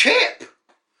 You're the champ.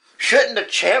 Shouldn't the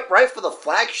champ write for the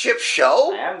flagship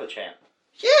show? I am the champ.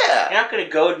 Yeah. You're not gonna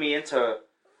goad me into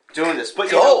doing this, but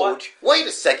you know what? Wait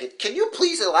a second. Can you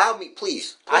please allow me,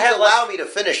 please allow me to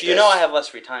finish this? You know I have less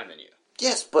free time than you.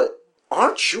 Yes, but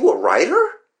aren't you a writer?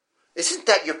 Isn't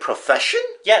that your profession?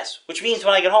 Yes, which means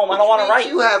when I get home, I don't want to write.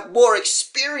 You have more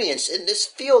experience in this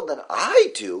field than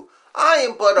I do. I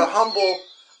am but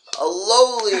a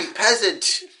lowly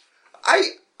peasant.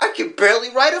 I can barely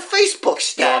write a Facebook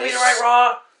status. You want me to write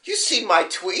Raw? You see my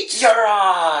tweets? You're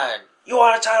on. You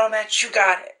want a title match? You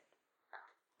got it.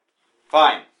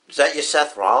 Fine. Is that your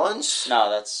Seth Rollins? No,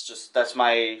 that's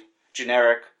my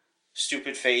generic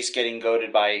stupid face getting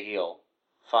goaded by a heel.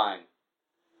 Fine.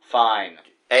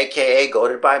 AKA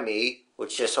goaded by me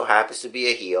which just so happens to be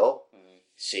a heel. Mm-hmm.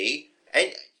 See?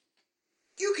 And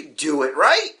you can do it,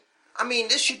 right? I mean,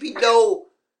 this should be no...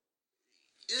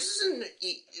 This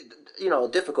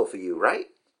isn't, difficult for you, right?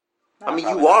 No,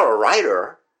 you are a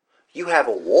writer. You have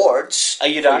awards Are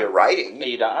you for done? your writing. Are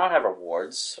you done? I don't have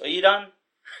awards. Are you done?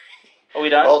 Are we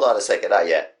done? Hold on a second, not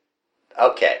yet.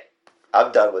 Okay,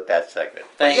 I'm done with that segment.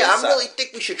 Thanks. Yeah, I really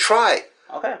think we should try.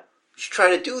 Okay. We should try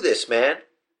to do this, man.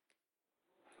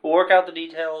 We'll work out the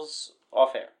details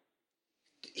off air.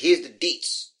 Here's the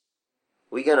deets.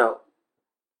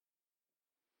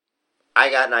 I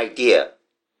got an idea.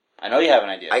 I know you have an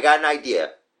idea. I got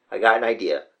an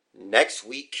idea. Next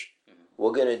week,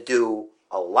 we're going to do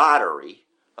a lottery,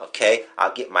 okay?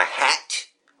 I'll get my hat,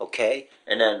 okay?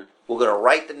 And then we're going to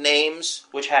write the names.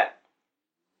 Which hat?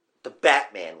 The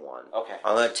Batman one. Okay.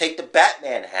 I'm going to take the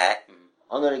Batman hat.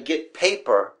 I'm going to get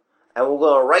paper. And we're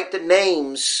going to write the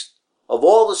names of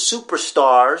all the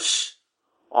superstars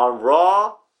on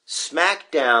Raw,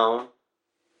 SmackDown,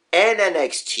 and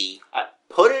NXT.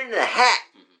 Put it in a hat.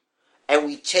 And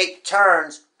we take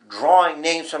turns drawing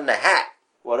names from the hat.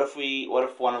 What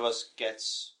if one of us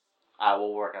gets...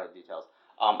 we'll work out the details.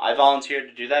 I volunteered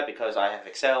to do that because I have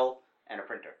Excel and a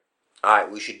printer.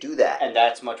 Alright, we should do that. And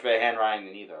that's much better handwriting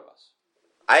than either of us.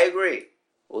 I agree.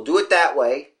 We'll do it that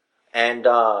way. And,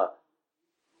 it'll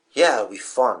be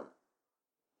fun.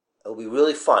 It'll be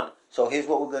really fun. So here's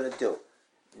what we're going to do.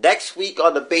 Next week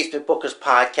on the Basement Bookers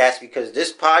podcast, because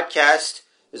this podcast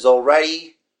is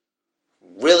already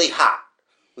really hot.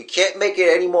 We can't make it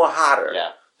any more hotter.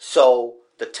 Yeah. So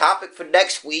the topic for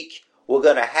next week, we're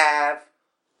going to have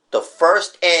the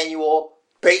first annual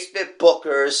Basement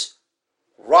Bookers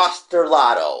Roster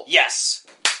Lotto. Yes.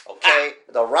 Okay?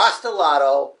 The Roster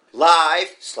Lotto,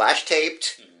 live /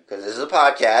 taped, because this is a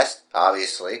podcast,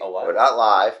 obviously. A what? We're not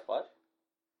live. What?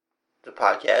 The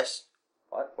podcast.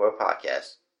 What? We're a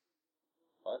podcast.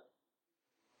 What?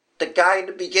 The guy in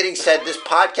the beginning said this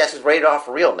podcast is rated off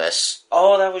realness.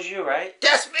 Oh, that was you, right?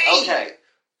 That's me! Okay.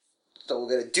 So we're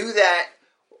going to do that.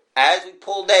 As we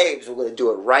pull names, we're going to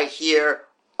do it right here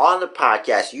on the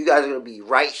podcast. You guys are going to be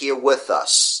right here with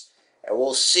us. And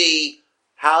we'll see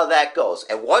how that goes.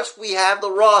 And once we have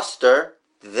the roster,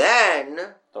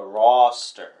 then... The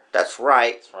roster. That's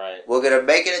right. That's right. We're going to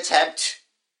make an attempt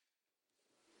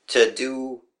to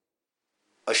do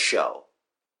a show.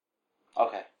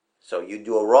 Okay. So you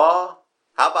do a Raw.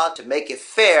 How about to make it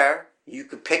fair, you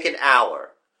could pick an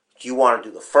hour. Do you want to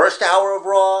do the first hour of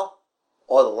Raw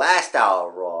or the last hour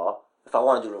of Raw? If I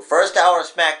want to do the first hour of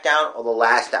SmackDown or the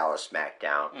last hour of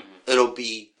SmackDown, it'll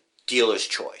be dealer's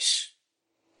choice.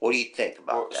 What do you think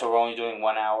about that? So we're only doing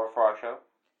 1 hour for our show?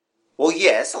 Well,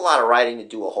 yeah, it's a lot of writing to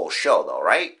do a whole show, though,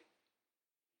 right?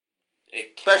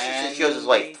 Especially since yours is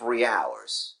like 3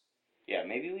 hours. Yeah,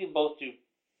 maybe we both do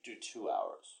 2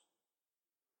 hours.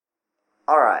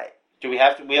 All right. Do we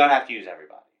have to? We don't have to use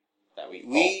everybody.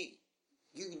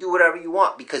 You can do whatever you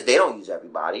want because they don't use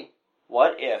everybody.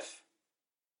 What if,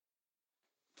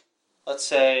 let's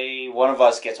say, one of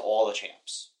us gets all the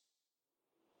champs,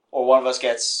 or one of us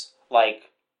gets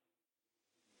like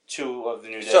 2 of the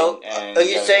New Day? So and are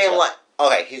you saying like,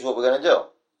 okay? Here's what we're gonna do.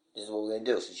 This is what we're gonna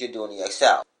do since you're doing the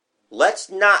Excel. Let's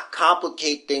not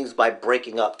complicate things by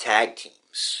breaking up tag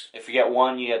teams. If you get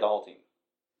one, you get the whole team.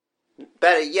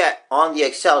 Better yet, on the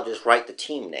Excel, just write the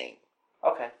team name.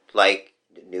 Okay. Like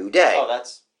the New Day. Oh,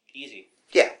 that's easy.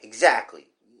 Yeah, exactly.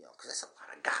 Because that's a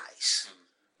lot of guys.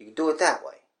 You can do it that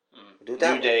way. Do it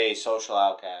that New Day, Social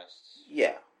Outcasts.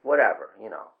 Yeah, whatever.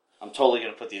 I'm totally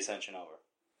gonna put the Ascension over.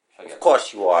 Of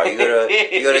course you are. You're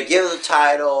gonna give the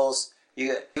titles.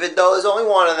 Even though there's only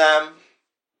one of them.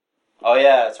 Oh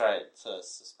yeah, that's right. It's a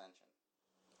suspension.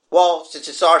 Well, since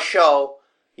it's our show,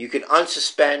 you can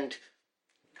unsuspend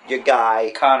your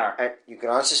guy. Connor. And you can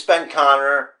unsuspend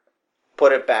Connor,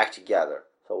 put it back together.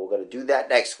 So we're going to do that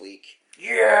next week.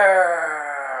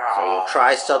 Yeah! So we'll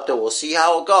try something. We'll see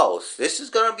how it goes. This is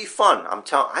going to be fun.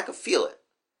 I can feel it.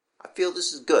 I feel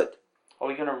this is good. Are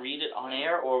we going to read it on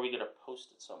air, or are we going to post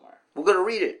it somewhere? We're going to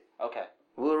read it. Okay.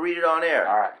 We'll read it on air.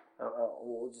 All right.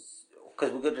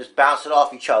 Because we're going to just bounce it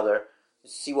off each other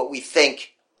and see what we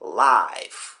think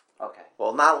live. Okay.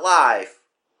 Well, not live,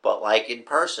 but like in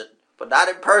person. But not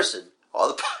in person. All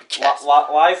the podcasts.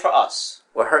 Live for us.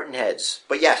 We're hurting heads.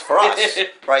 But yes, for us.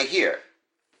 Right here.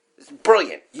 It's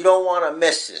brilliant. You don't want to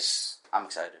miss this. I'm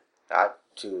excited.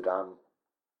 Dude, I'm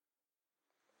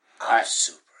right.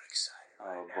 super excited.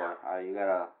 Oh, boy. You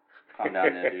gotta calm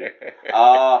down there, dude.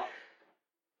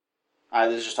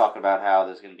 Let's just talk about how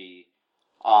there's gonna be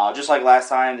Just like last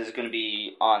time, there's going to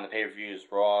be on the pay-per-views,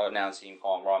 Raw announce team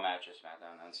calling Raw matches,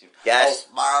 SmackDown announce team. Yes,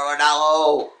 Mauro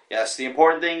Ranallo. Yes, the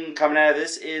important thing coming out of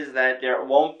this is that there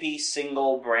won't be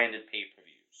single branded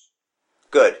pay-per-views.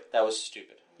 Good. That was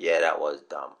stupid. Yeah, that was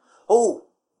dumb. Oh.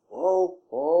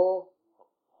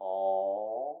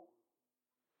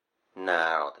 Nah,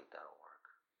 I don't think that'll work.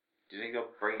 Do you think they'll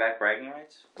bring back bragging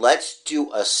rights? Let's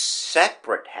do a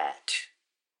separate hat.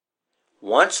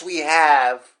 Once we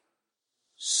have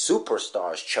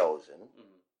superstars chosen,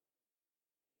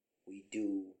 we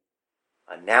do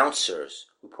announcers.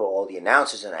 We put all the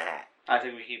announcers in a hat. I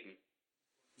think we keep them.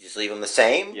 Just leave them the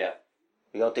same? Yeah.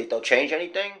 You don't think they'll change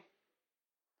anything?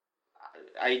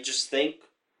 I just think,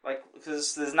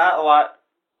 because there's not a lot,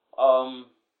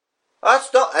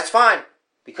 That's fine.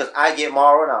 Because I get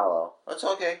Mauro Ranallo. That's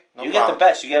okay. No you problem. get the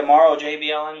best. You get Mauro,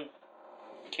 JBL, and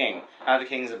King. Not the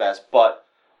King's the best, but,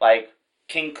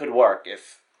 King could work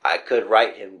if... I could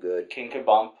write him good. King could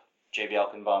bump.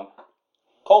 JBL can bump.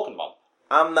 Cole can bump.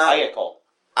 I get Cole.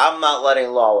 I'm not letting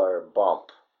Lawler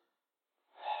bump.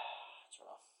 That's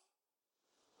rough.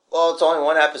 Well, it's only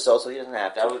one episode, so he doesn't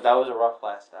have to. That was a rough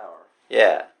last hour.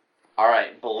 Yeah.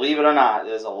 Alright, believe it or not,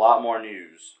 there's a lot more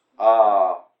news.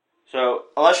 So,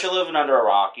 unless you're living under a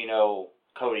rock, you know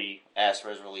Cody asked for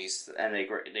his release, and they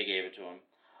gave it to him.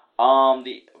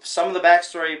 Some of the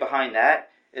backstory behind that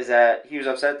is that he was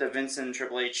upset that Vince and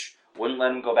Triple H wouldn't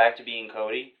let him go back to being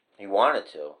Cody. He wanted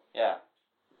to. Yeah.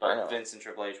 I know. But Vince and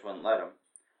Triple H wouldn't let him.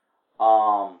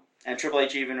 And Triple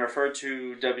H even referred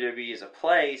to WWE as a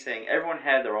play, saying everyone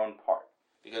had their own part.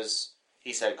 Because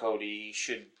he said Cody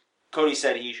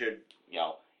said he should,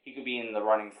 he could be in the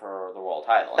running for the world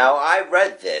title. Now, I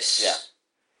read this.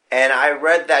 Yeah. And I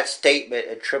read that statement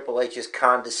in Triple H's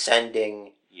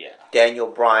condescending Daniel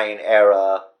Bryan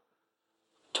era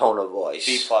tone of voice.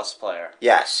 B-plus player.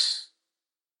 Yes.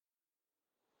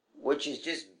 Which is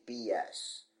just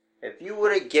BS. If you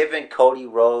would have given Cody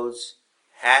Rhodes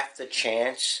half the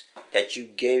chance that you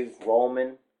gave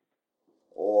Roman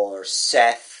or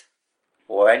Seth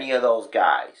or any of those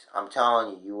guys, I'm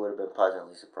telling you, you would have been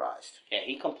pleasantly surprised. Yeah,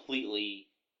 he completely...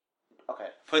 Okay,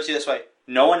 put it this way.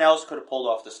 No one else could have pulled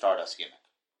off the Stardust gimmick.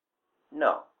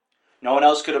 No. No one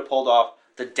else could have pulled off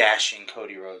the dashing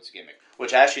Cody Rhodes gimmick,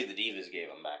 which actually the Divas gave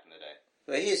him back in the day.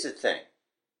 But here's the thing.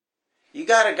 You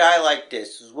got a guy like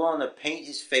this who's willing to paint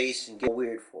his face and get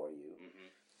weird for you. Mm-hmm.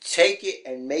 Take it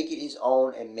and make it his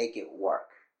own and make it work.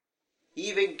 He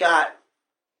even got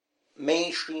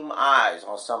mainstream eyes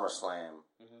on SummerSlam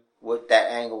with that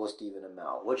angle with Stephen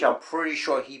Amell, which I'm pretty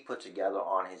sure he put together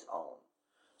on his own.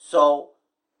 So,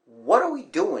 what are we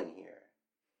doing here?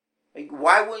 Like,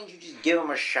 why wouldn't you just give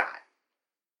him a shot?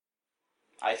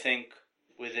 I think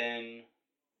within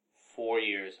 4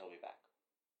 years he'll be back.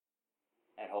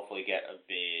 And hopefully get a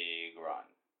big run.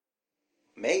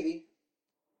 Maybe.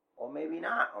 Or maybe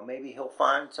not. Or maybe he'll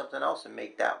find something else and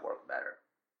make that work better.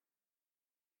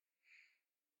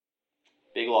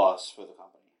 Big loss for the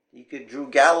company. He could Drew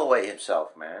Galloway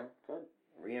himself, man. Good.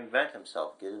 Reinvent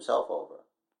himself. Get himself over.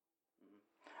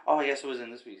 Oh, I guess it was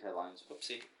in this week's headlines.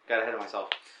 Whoopsie. Got ahead of myself.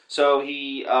 So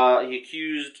he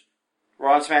accused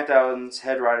Raw and SmackDown's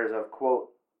head writers of, quote,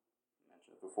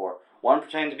 mentioned before, one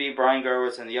pretending to be Brian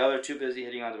Gerwitz and the other too busy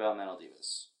hitting on developmental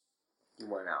divas. He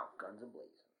went out, guns a-blazing.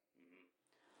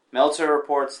 Meltzer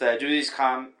reports that due to these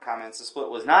comments, the split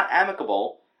was not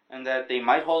amicable and that they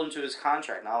might hold him to his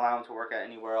contract, not allow him to work at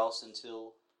anywhere else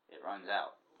until it runs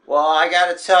out. Well, I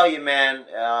gotta tell you, man,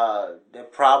 they're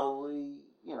probably,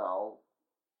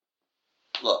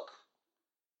 look,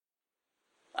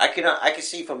 I can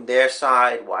see from their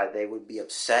side why they would be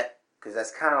upset, because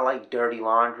that's kind of like dirty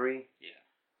laundry. Yeah.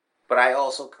 But I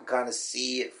also can kind of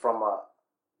see it from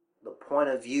the point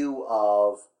of view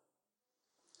of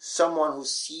someone who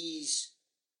sees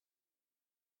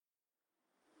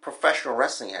professional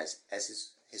wrestling as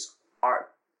his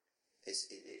art,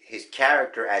 his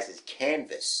character as his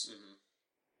canvas,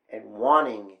 and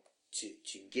wanting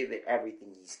to give it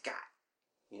everything he's got.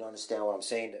 You understand what I'm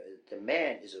saying? The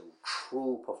man is a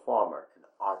true performer, an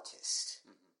artist.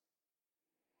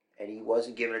 And he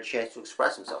wasn't given a chance to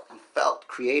express himself. He felt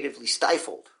creatively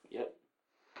stifled. Yep.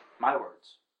 My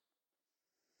words.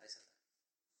 I said that.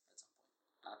 At some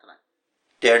point. Not tonight.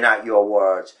 They're not your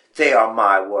words. They are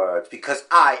my words. Because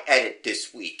I edit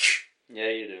this week. Yeah,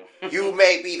 you do. You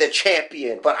may be the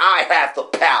champion, but I have the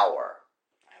power.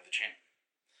 I have the champion.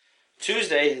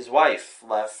 Tuesday, his wife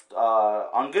left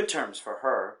on good terms for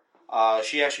her.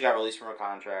 She actually got released from her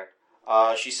contract.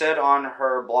 She said on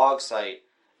her blog site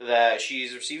that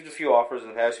she's received a few offers in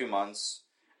the past few months,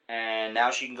 and now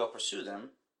she can go pursue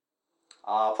them.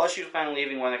 Plus, she was planning on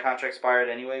leaving when the contract expired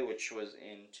anyway, which was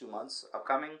in 2 months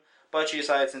upcoming. But she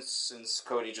decided since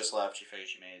Cody just left, she figured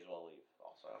she may as well leave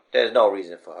also. There's no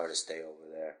reason for her to stay over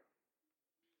there.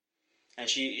 And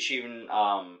she even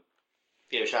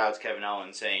gave a shout out to Kevin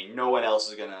Owens saying no one else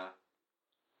is gonna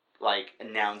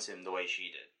announce him the way she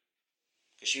did.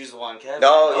 Because she was the one, Kevin.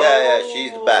 No, yeah,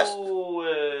 she's the best.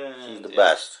 She's the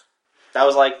best. That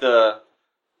was like the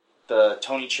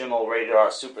Tony Chimmel rated R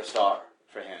superstar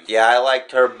for him. Yeah, I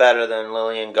liked her better than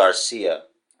Lillian Garcia.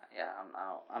 Yeah,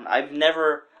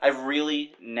 I've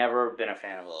really never been a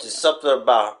fan of Lillian. Just something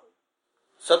about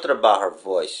her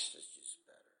voice. It's just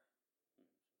better.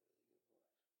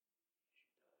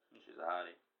 She's a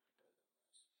hottie.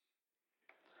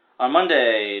 On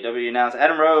Monday, WWE announced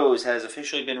Adam Rose has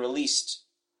officially been released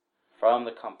from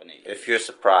the company. If you're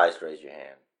surprised, raise your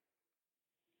hand.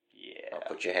 Yeah. Now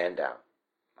put your hand down.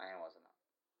 My hand wasn't up.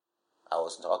 I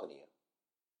wasn't talking to you.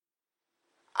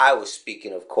 I was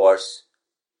speaking, of course,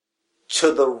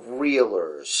 to the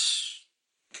reelers.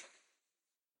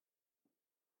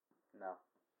 No.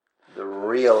 The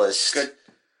realest.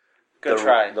 Good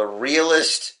try. The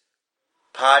realest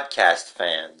podcast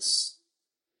fans.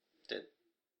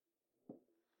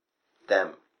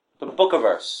 Them. The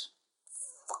Bookiverse.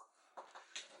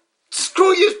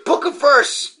 Screw you,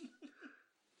 Bookiverse!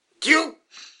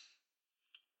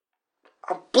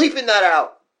 I'm bleeping that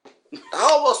out. I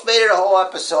almost made it a whole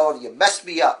episode. You messed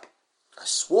me up. I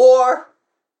swore.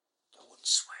 I wouldn't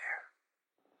swear.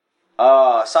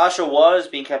 Sasha was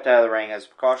being kept out of the ring as a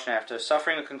precaution after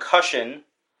suffering a concussion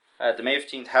at the May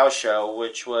 15th house show,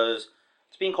 which was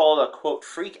being called a, quote,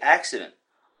 freak accident.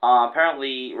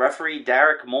 Apparently, referee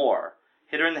Derek Moore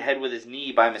hit her in the head with his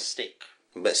knee by mistake.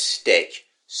 Mistake.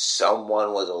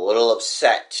 Someone was a little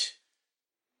upset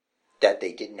that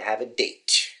they didn't have a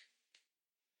date.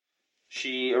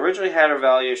 She originally had her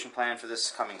evaluation plan for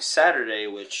this coming Saturday,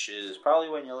 which is probably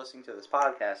when you're listening to this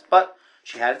podcast, but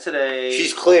she had it today.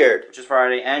 She's cleared. Which is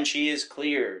Friday, and she is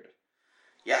cleared.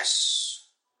 Yes.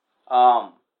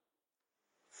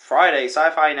 Friday,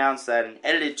 Sci-Fi announced that an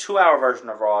edited 2-hour version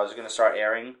of Raw is going to start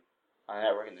airing on the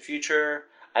network in the future.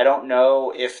 I don't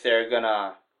know if they're going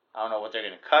to... I don't know what they're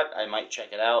going to cut. I might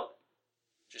check it out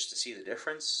just to see the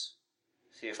difference.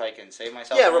 See if I can save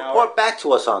myself an report hour. back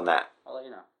to us on that. I'll let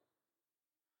you know.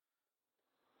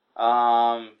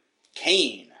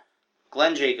 Kane.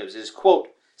 Glenn Jacobs is, quote,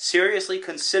 seriously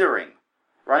considering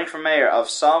running for mayor of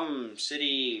some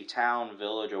city, town,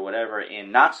 village, or whatever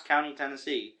in Knox County,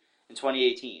 Tennessee in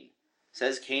 2018.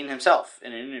 Says Kane himself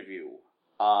in an interview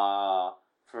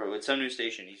with some news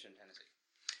station in Eastern Tennessee.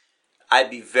 I'd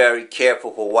be very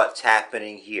careful for what's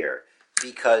happening here.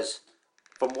 Because,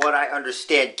 from what I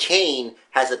understand, Kane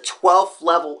has a 12th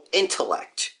level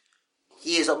intellect.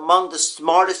 He is among the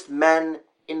smartest men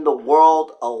in the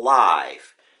world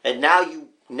alive. And now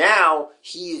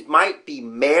he might be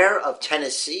mayor of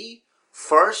Tennessee.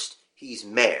 First, he's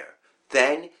mayor.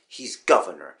 Then, he's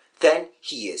governor. Then,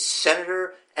 he is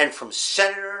senator. And from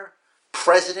senator,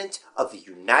 president of the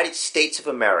United States of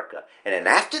America. And then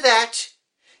after that...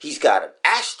 he's got an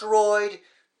asteroid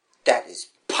that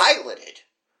is piloted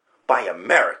by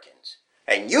Americans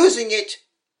and using it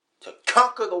to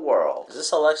conquer the world. Is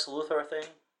this a Lex Luthor thing?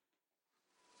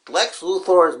 Lex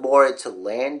Luthor is more into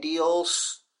land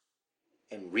deals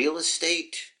and real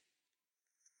estate.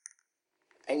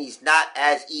 And he's not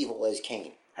as evil as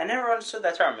Kane. I never understood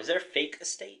that term. Is there fake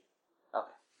estate?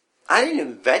 Okay. I didn't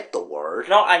invent the word.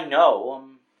 No, I know.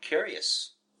 I'm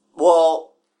curious. Well...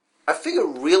 I figure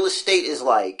real estate is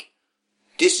like,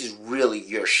 this is really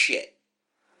your shit,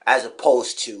 as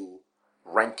opposed to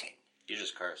renting. You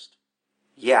just cursed.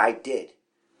 Yeah, I did,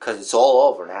 because it's all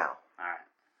over now. Alright.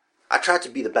 I tried to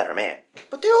be the better man,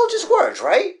 but they're all just words,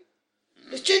 right?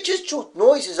 Mm-hmm. It's just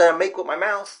noises that I make with my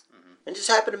mouth, and just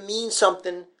happen to mean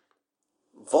something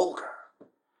vulgar.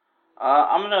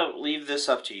 I'm going to leave this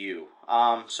up to you.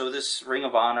 So this Ring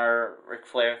of Honor Ric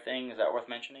Flair thing, is that worth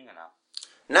mentioning or not?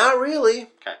 Not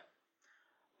really. Okay.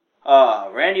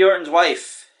 Randy Orton's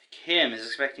wife, Kim, is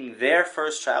expecting their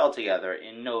first child together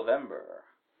in November.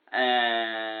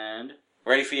 And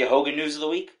ready for your Hogan News of the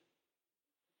Week?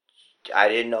 I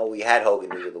didn't know we had Hogan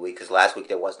News of the Week, because last week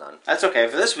there was none. That's okay.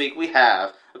 For this week, we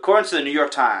have, according to the New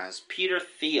York Times, Peter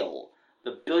Thiel,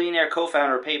 the billionaire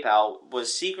co-founder of PayPal,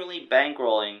 was secretly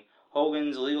bankrolling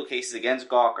Hogan's legal cases against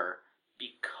Gawker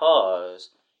because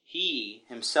he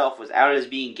himself was outed as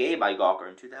being gay by Gawker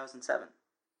in 2007.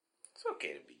 It's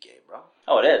okay to be gay, bro.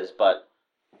 Oh, it is, but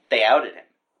they outed him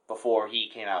before he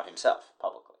came out himself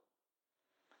publicly.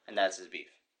 And that's his beef.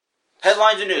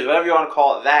 Headlines and news, whatever you want to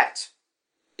call it, that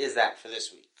is that for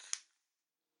this week.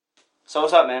 So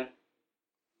what's up, man?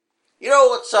 You know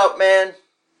what's up, man?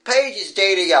 Paige is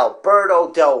dating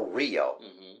Alberto Del Rio.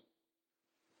 Mm-hmm.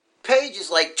 Paige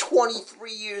is like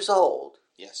 23 years old.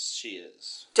 Yes, she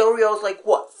is. Del Rio's like,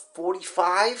 what,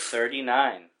 45?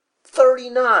 39.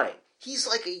 39. He's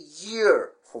like a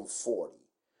year from 40.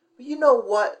 But you know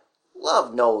what?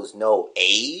 Love knows no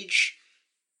age.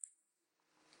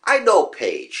 I know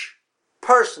Paige,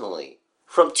 personally,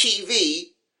 from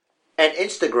TV and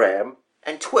Instagram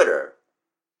and Twitter.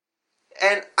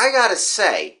 And I gotta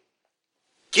say,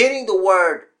 getting the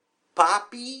word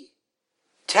Papi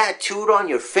tattooed on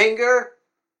your finger?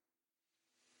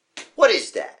 What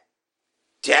is that?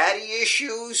 Daddy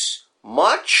issues?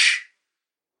 Much?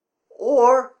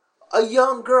 Or a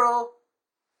young girl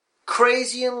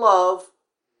crazy in love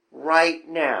right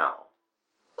now?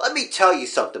 Let me tell you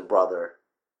something, brother.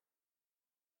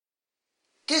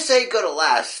 This ain't gonna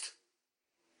last.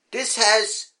 This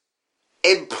has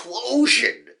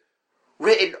implosion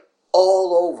written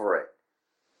all over it.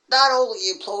 Not only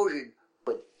implosion,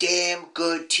 but damn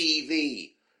good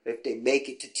TV, if they make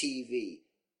it to TV.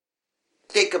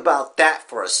 Think about that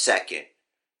for a second.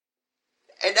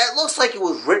 And that looks like it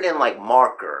was written in like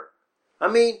marker. I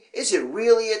mean, is it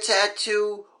really a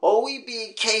tattoo? Or are we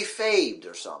being kayfabed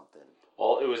or something?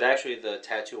 Well, it was actually the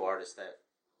tattoo artist that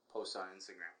posted on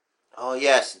Instagram. Oh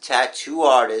yes, the tattoo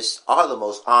artists are the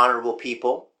most honorable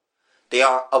people. They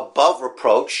are above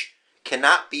reproach,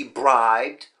 cannot be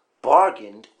bribed,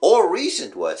 bargained, or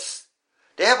reasoned with.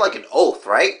 They have like an oath,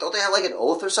 right? Don't they have like an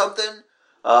oath or something?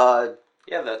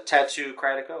 Yeah, the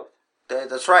tattoo-cratic oath.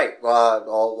 That's right.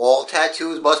 All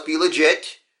tattoos must be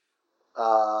legit.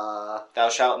 Thou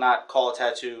shalt not call a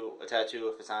tattoo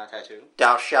if it's not a tattoo.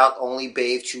 Thou shalt only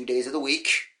bathe 2 days of the week.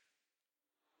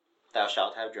 Thou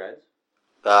shalt have dreads.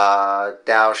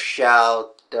 Thou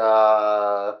shalt,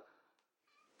 not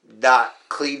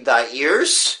clean thy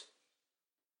ears.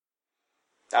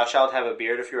 Thou shalt have a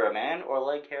beard if you're a man, or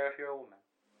leg hair if you're a woman.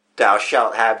 Thou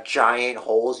shalt have giant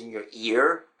holes in your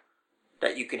ear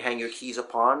that you can hang your keys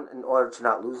upon in order to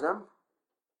not lose them.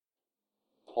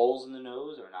 Holes in the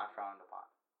nose are not frowned upon.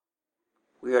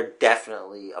 We are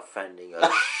definitely offending a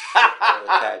shitload of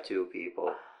tattoo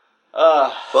people.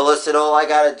 But listen, all I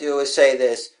gotta do is say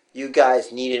this. You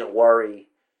guys needn't worry.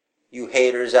 You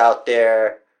haters out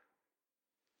there.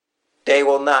 They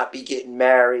will not be getting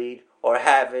married or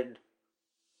having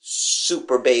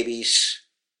super babies.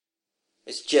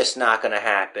 It's just not gonna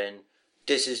happen.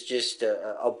 This is just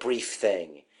a brief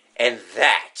thing. And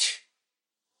that's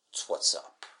what's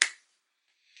up.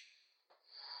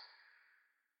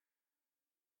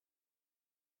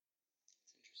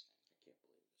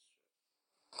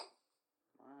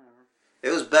 It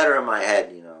was better in my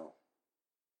head, you know.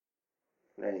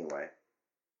 Anyway.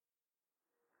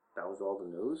 That was all the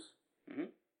news?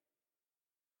 Mm-hmm.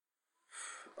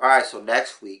 Alright, so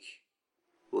next week,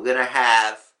 we're gonna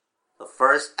have the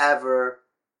first ever,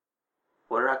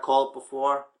 what did I call it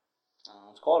before?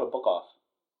 Let's call it a book off.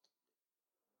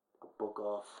 A book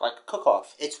off? Like a cook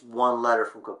off. It's one letter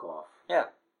from cook off.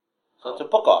 Yeah. So it's a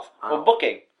book off. We're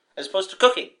booking, as opposed to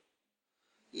cooking.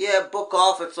 Yeah, book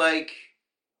off, it's like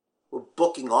we're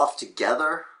booking off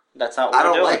together. That's not what we're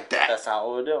doing. I don't like that. That's not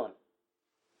what we're doing.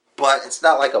 But it's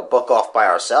not like a book off by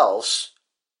ourselves.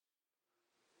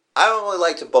 I don't really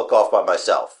like to book off by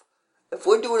myself. If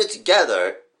we're doing it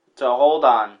together... So hold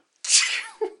on.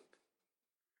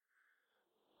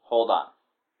 Hold on.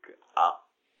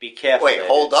 Be careful. Wait,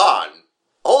 hold on.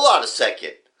 Hold on a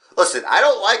second. Listen, I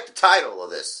don't like the title of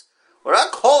this. We're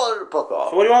not calling it a book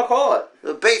off. So what do you want to call it?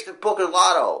 The Basement Booker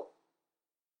Lotto.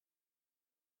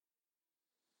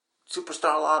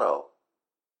 Superstar Lotto.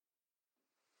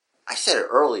 I said it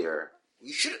earlier.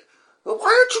 You should... Why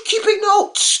aren't you keeping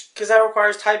notes? Because that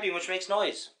requires typing, which makes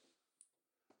noise.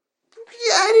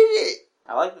 You edited it.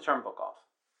 I like the term book off.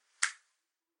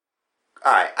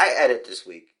 Alright, I edit this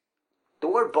week. The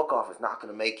word book off is not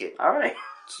going to make it. Alright.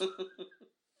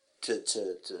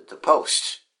 to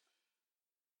post.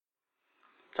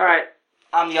 Alright.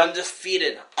 I'm the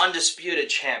undisputed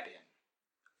champion.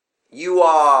 You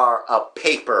are a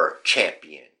paper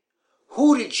champion.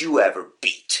 Who did you ever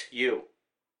beat? You.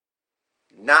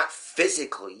 Not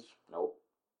physically. Nope.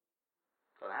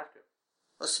 Don't have to.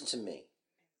 Listen to me.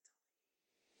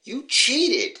 You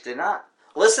cheated. Did not.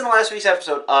 Listen to last week's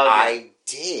episode again. I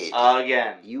did.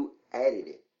 Again. You edited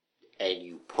it. And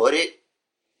you put it,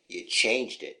 you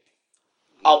changed it.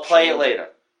 I'll play it later.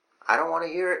 I don't want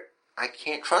to hear it. I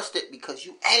can't trust it because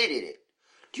you edited it.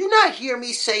 Do you not hear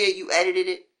me say it? You edited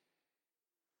it?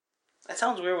 That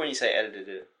sounds weird when you say edited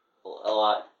it. A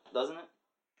lot, doesn't it?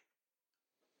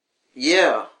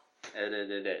 Yeah.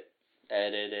 Edited it.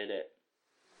 Edited it.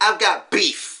 I've got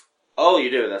beef. Oh,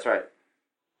 you do. That's right.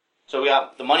 So we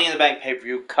got the Money in the Bank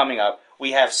pay-per-view coming up.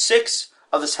 We have 6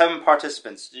 of the 7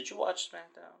 participants. Did you watch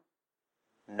SmackDown?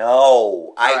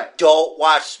 No, I right. don't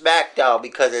watch SmackDown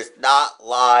because it's not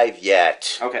live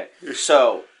yet. Okay,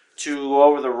 so to go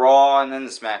over the Raw and then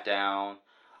the SmackDown,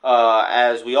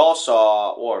 as we all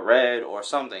saw, or read, or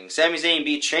something, Sami Zayn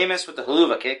beat Sheamus with the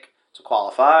Helluva Kick to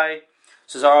qualify.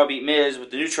 Cesaro beat Miz with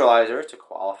the Neutralizer to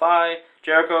qualify.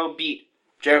 Jericho beat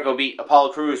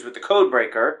Apollo Crews with the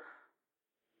Codebreaker.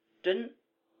 Didn't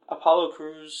Apollo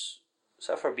Crews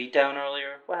suffer a beatdown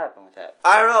earlier? What happened with that?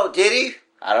 I don't know, did he?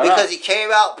 I don't know. Because he came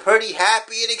out pretty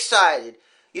happy and excited.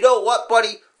 You know what,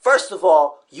 buddy? First of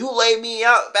all, you lay me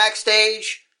out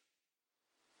backstage,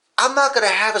 I'm not going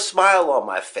to have a smile on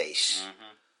my face.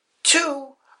 Mm-hmm.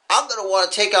 2, I'm going to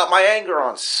want to take out my anger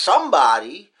on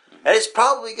somebody, and it's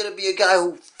probably going to be a guy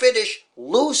who finished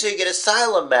losing an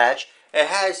asylum match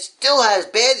and still has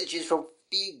bandages from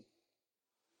being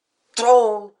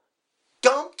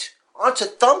dumped onto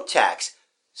thumbtacks.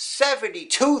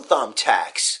 72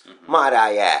 thumbtacks, might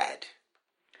I add.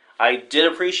 I did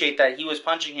appreciate that he was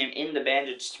punching him in the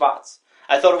bandaged spots.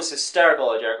 I thought it was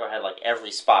hysterical that Jericho had like every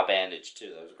spot bandaged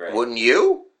too. That was great. Wouldn't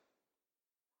you?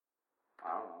 I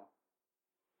don't know.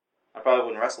 I probably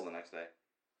wouldn't wrestle the next day.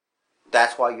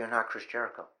 That's why you're not Chris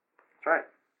Jericho. That's right.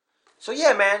 So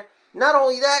yeah, man, not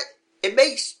only that, it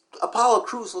makes Apollo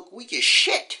Crews look weak as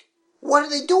shit. What are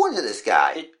they doing to this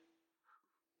guy?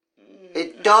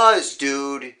 It does,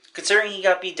 dude. Considering he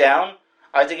got beat down,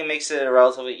 I think it makes it a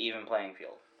relatively even playing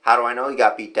field. How do I know he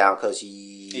got beat down? Because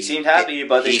he seemed happy,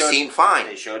 but he seemed fine.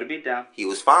 They showed a beat down. He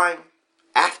was fine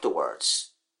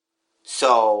afterwards.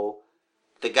 So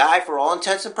the guy, for all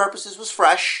intents and purposes, was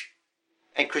fresh,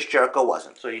 and Chris Jericho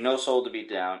wasn't. So he no-sold the beat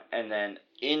down, and then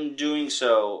in doing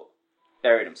so,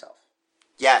 buried himself.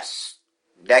 Yes,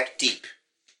 neck deep.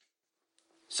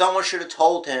 Someone should have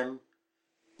told him.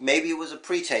 Maybe it was a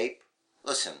pre-tape.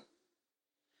 Listen,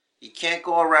 you can't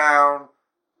go around.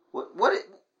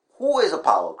 Who is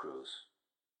Apollo Crews?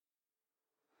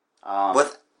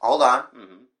 Hold on.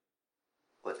 Mm-hmm.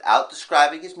 Without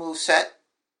describing his moveset.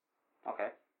 Okay.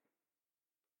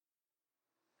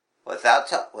 Without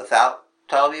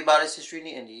telling me about his history in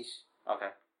the Indies. Okay.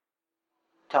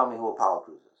 Tell me who Apollo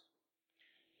Crews is.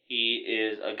 He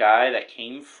is a guy that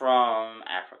came from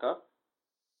Africa.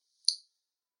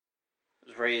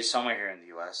 Was raised somewhere here in the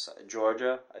U.S.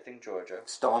 Georgia. I think Georgia.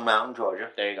 Stone Mountain, Georgia.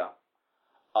 There you go.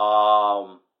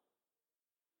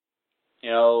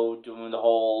 Doing the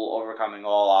whole overcoming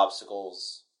all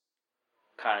obstacles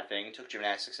kind of thing. Took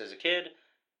gymnastics as a kid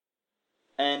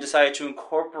and decided to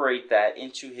incorporate that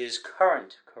into his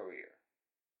current career.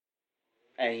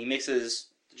 And he mixes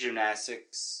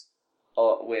gymnastics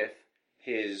with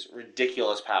his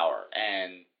ridiculous power,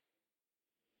 and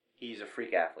he's a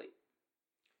freak athlete.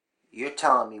 You're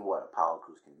telling me what Apollo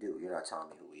Crews can do. You're not telling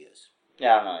me who he is.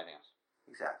 Yeah, I don't know anything else.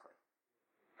 Exactly.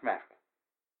 From Africa.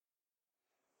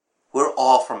 We're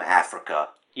all from Africa.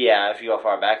 Yeah, if you go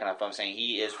far back enough, I'm saying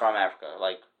he is from Africa.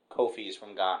 Like, Kofi is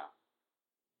from Ghana.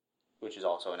 Which is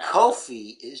also in Africa.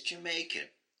 Kofi is Jamaican.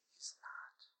 He's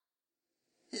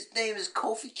not. His name is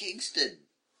Kofi Kingston.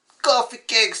 Kofi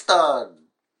Kingston!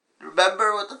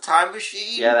 Remember with the time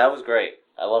machine? Yeah, that was great.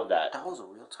 I love that. That was a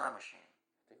real time machine.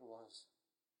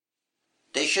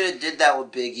 They should have did that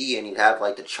with Big E, and he'd have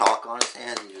like the chalk on his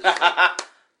hands and just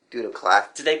do the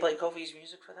clap. Did they play Kofi's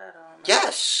music for that?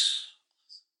 Yes.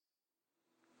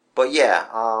 But yeah,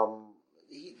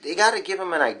 they got to give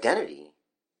him an identity.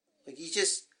 Like he's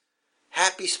just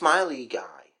happy, smiley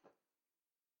guy.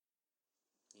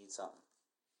 Needs something.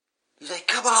 He's like,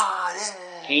 come on.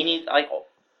 Eh. He needs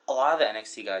a lot of the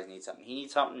NXT guys need something. He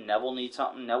needs something. Neville needs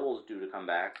something. Neville's due to come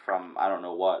back from I don't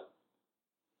know what.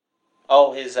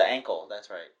 Oh, his ankle. That's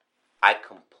right. I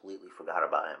completely forgot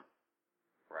about him.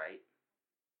 Right?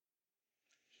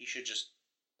 He should just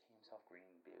paint himself green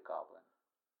and be a goblin.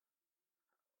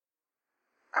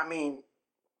 I mean,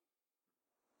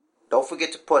 don't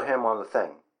forget to put him on the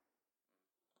thing.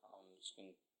 I'm just going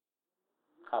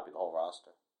to copy the whole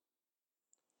roster.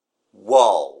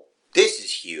 Whoa. This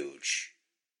is huge.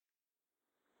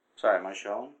 Sorry, am I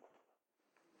showing?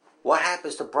 What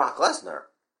happens to Brock Lesnar?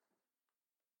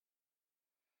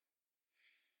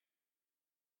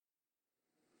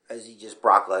 Is he just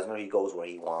Brock Lesnar? He goes where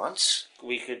he wants. Do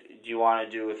you want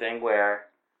to do a thing where,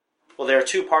 well, there are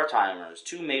two part-timers,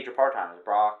 two major part-timers,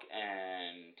 Brock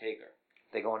and Taker.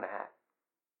 They go in the hat.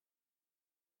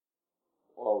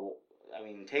 Well, I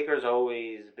mean, Taker's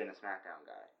always been a SmackDown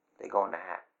guy. They go in the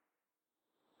hat.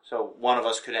 So one of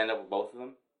us could end up with both of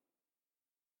them?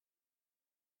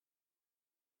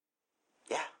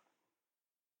 Yeah.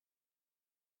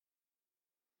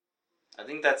 I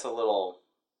think that's a little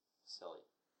silly.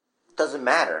 Doesn't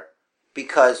matter.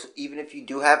 Because even if you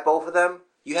do have both of them,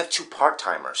 you have two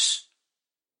part-timers.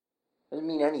 Doesn't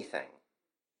mean anything.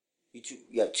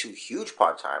 You have two huge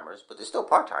part-timers, but they're still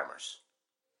part-timers.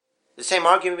 The same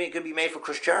argument could be made for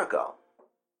Chris Jericho.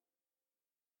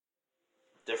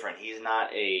 Different. He's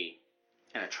not an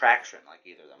attraction like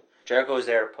either of them. Jericho is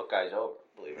there to put guys over,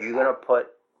 believe it or not. You're going to put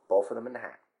both of them in the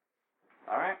hat.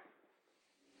 Alright.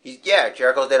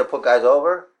 Jericho's there to put guys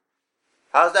over.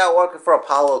 How's that working for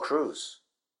Apollo Crews?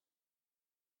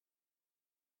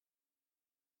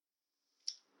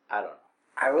 I don't know.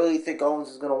 I really think Owens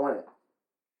is going to win it.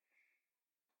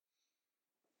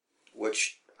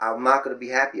 Which I'm not going to be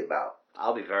happy about.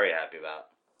 I'll be very happy about.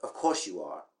 Of course you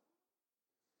are.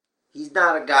 He's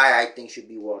not a guy I think should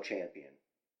be world champion.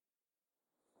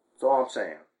 That's all I'm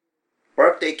saying.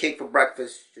 Birthday cake for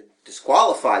breakfast should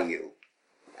disqualify you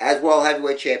as world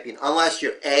heavyweight champion unless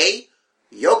you're A,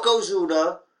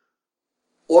 Yokozuna,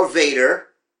 or Vader,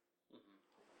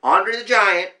 Andre the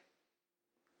Giant,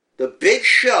 The Big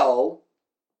Show.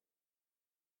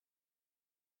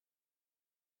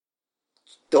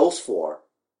 Those four.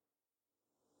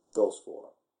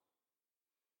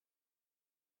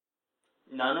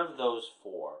 None of those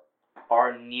four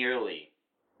are nearly,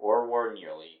 or were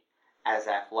nearly, as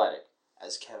athletic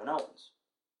as Kevin Owens.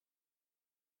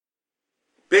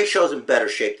 Big Show's in better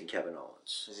shape than Kevin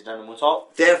Owens. Has he done the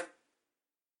moonsault?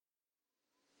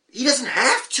 He doesn't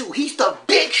have to. He's the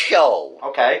Big Show.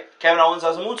 Okay. Kevin Owens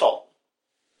does a moonsault.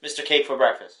 Mr. Cake for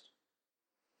breakfast.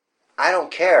 I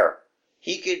don't care.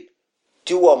 He could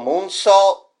do a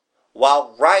moonsault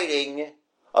while writing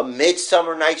A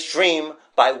Midsummer Night's Dream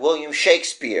by William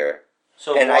Shakespeare.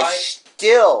 I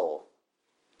still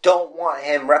don't want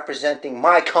him representing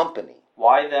my company.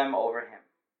 Why them over him?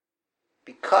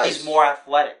 Because he's more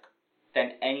athletic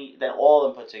than all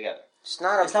of them put together. It's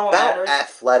not about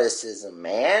athleticism,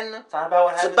 man. It's not about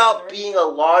what happens. It's about being a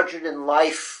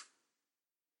larger-than-life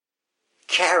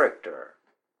character.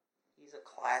 He's a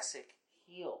classic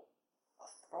heel. A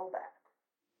throwback.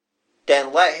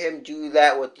 Then let him do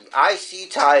that with the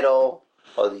IC title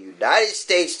or the United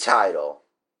States title.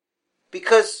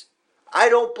 Because I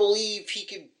don't believe he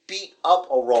can beat up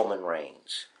a Roman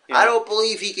Reigns. Yeah. I don't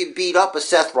believe he can beat up a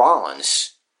Seth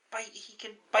Rollins.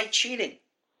 By cheating.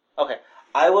 Okay,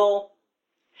 I will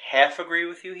half agree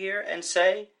with you here and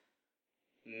say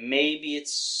maybe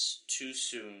it's too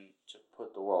soon to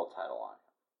put the world title on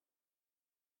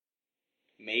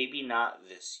him. Maybe not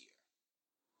this year.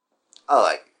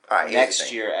 Alright,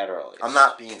 next year at earliest. I'm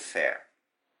not being fair.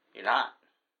 You're not.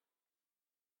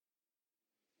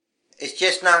 It's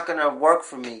just not going to work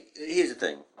for me. Here's the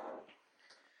thing.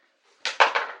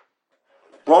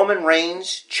 Roman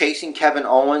Reigns chasing Kevin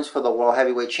Owens for the World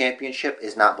Heavyweight Championship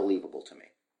is not believable to me.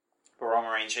 But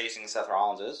Roman Reigns chasing Seth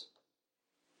Rollins is?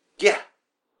 Yeah.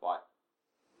 Why?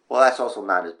 Well, that's also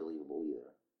not as believable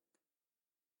either.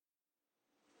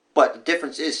 But the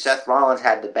difference is Seth Rollins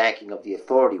had the backing of the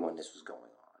Authority when this was going on.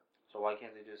 So why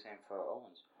can't they do the same for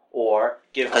Owens? Or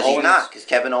give Owens... Because he's not, because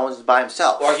Kevin Owens is by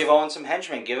himself. Or give Owens some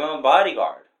henchmen, give him a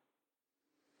bodyguard.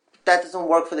 That doesn't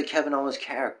work for the Kevin Owens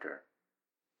character.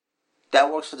 That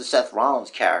works for the Seth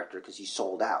Rollins character because he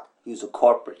sold out. He was a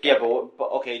corporate guy. Yeah, but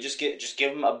okay, just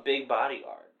give him a big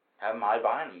bodyguard. Have him hide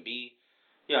behind him. Be,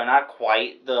 not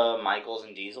quite the Michaels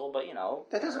and Diesel, but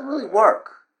that doesn't really work.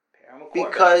 Pair him with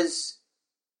Corbin. Because,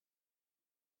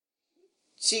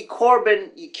 see,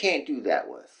 Corbin, you can't do that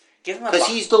with. Because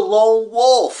he's the lone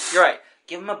wolf. You're right.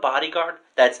 Give him a bodyguard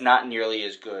that's not nearly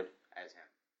as good as him.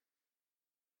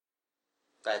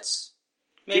 That's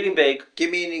maybe big. Give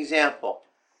me an example.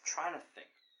 Trying to think.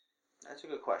 That's a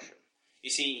good question.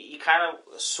 You see, you kind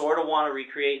of sort of want to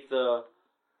recreate the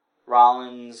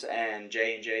Rollins and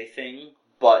J&J thing,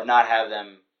 but not have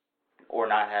him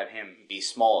be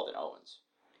smaller than Owens.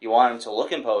 You want him to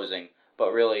look imposing,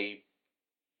 but really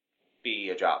be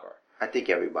a jobber. I think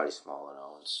everybody's smaller than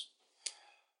Owens.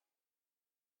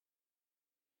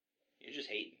 You're just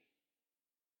hating.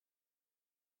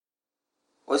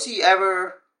 Was he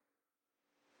ever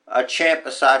a champ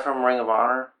aside from Ring of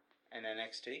Honor? And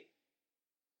NXT?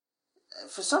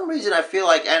 For some reason, I feel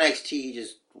like NXT he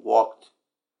just walked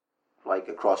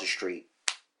across the street,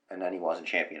 and then he wasn't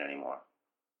champion anymore.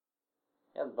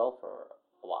 He had the belt for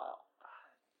a while.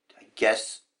 I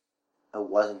guess it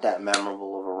wasn't that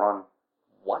memorable of a run.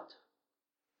 What?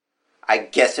 I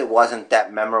guess it wasn't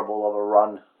that memorable of a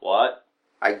run. What?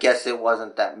 I guess it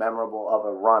wasn't that memorable of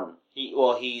a run.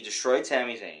 He destroyed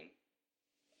Sami Zayn.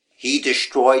 He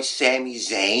destroyed Sami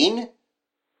Zayn?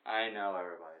 I know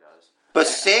everybody does. But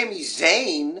Sami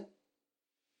Zayn,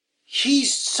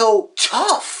 he's so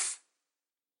tough.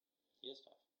 is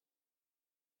tough.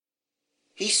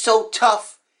 He's so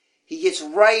tough. He gets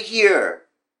right here.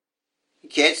 You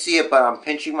can't see it, but I'm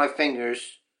pinching my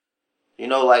fingers. You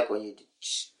know, like when you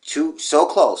so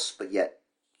close, but yet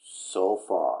so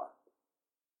far.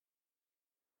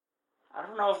 I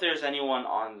don't know if there's anyone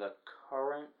on the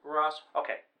current roster.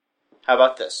 Okay. How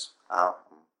about this?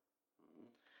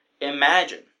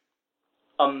 Imagine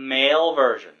a male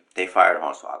version. They fired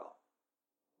Hornswoggle.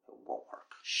 It won't work.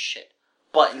 Shit.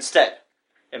 But instead,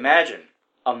 imagine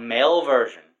a male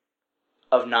version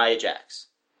of Nia Jax.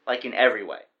 Like in every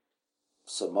way.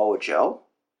 Samoa Joe?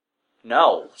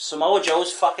 No. Samoa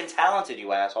Joe's fucking talented,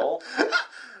 you asshole.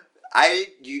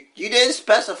 You didn't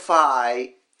specify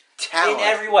talent. In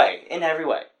every way. In every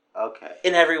way. Okay.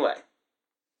 In every way.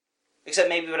 Except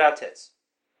maybe without tits.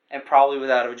 And probably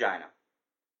without a vagina.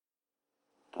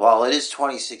 Well, it is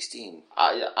 2016.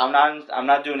 I'm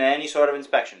not doing any sort of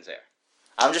inspections there.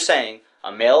 I'm just saying,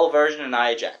 a male version of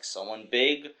Nia Jax. Someone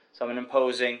big, someone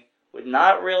imposing, with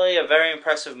not really a very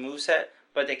impressive moveset,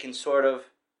 but they can sort of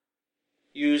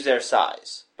use their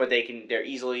size. But they're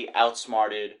easily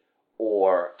outsmarted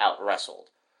or out-wrestled.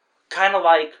 Kind of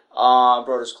like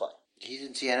Brodus Clay. He's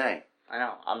in TNA. I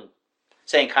know. I'm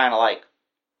saying kind of like.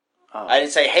 Oh. I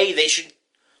didn't say, hey, they should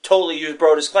totally use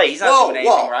Brodus Clay. He's not doing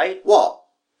anything, right? Whoa.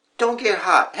 Don't get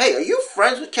hot. Hey, are you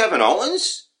friends with Kevin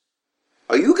Owens?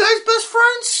 Are you guys best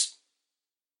friends?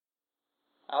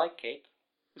 I like cake.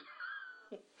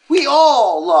 We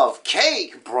all love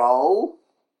cake, bro.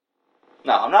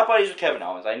 No, I'm not buddies with Kevin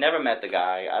Owens. I never met the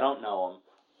guy. I don't know him.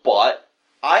 But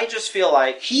I just feel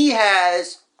like he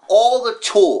has all the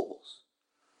tools.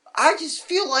 I just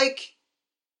feel like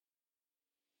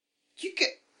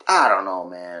I don't know,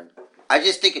 man. I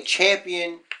just think a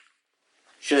champion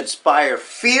should inspire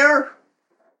fear.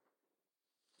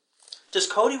 Does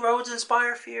Cody Rhodes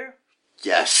inspire fear?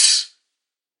 Yes.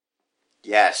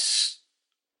 Yes.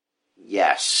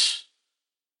 Yes.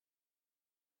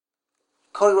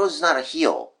 Cody Rhodes is not a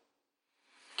heel.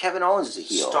 Kevin Owens is a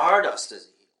heel. Stardust is a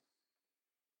heel.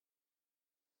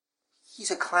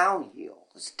 He's a clown heel.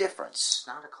 There's a difference.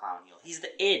 He's not a clown heel. He's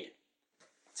the id.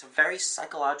 It's a very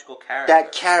psychological character.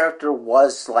 That character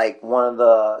was like one of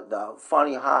the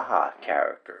funny ha-ha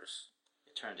characters.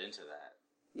 It turned into that.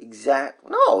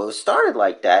 Exactly. No, it started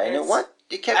like that, and it kept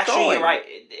actually, going. Actually, you're right.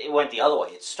 It went the other way.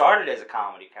 It started as a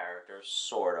comedy character,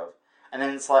 sort of, and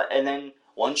then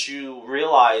once you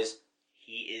realize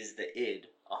he is the id,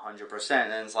 100%,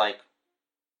 then it's like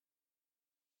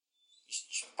he's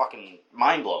just fucking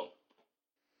mind blown,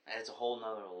 and it's a whole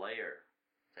nother layer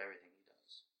to everything he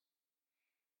does.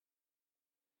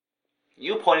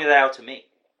 You pointed that out to me.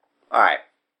 All right.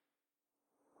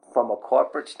 From a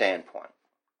corporate standpoint,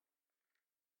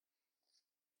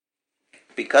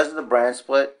 because of the brand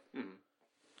split,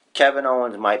 Kevin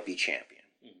Owens might be champion.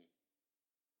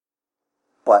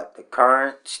 But the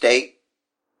current state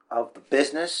of the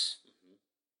business,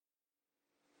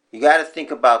 you got to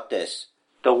think about this.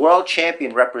 The world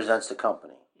champion represents the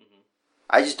company.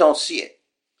 I just don't see it.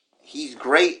 He's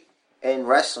great in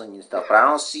wrestling and stuff, but I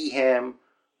don't see him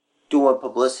doing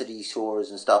publicity tours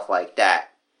and stuff like that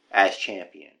as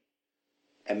champion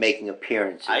and making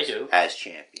appearances as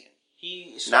champion.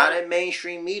 Not in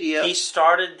mainstream media. He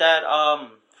started that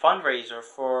fundraiser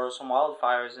for some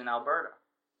wildfires in Alberta.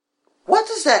 What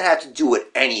does that have to do with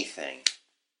anything?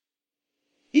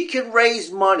 He can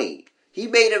raise money. He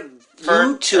made a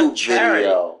YouTube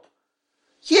video.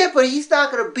 Yeah, but he's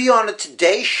not going to be on the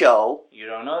Today Show. You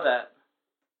don't know that.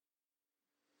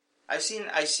 I've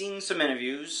seen some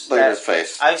interviews. Look at his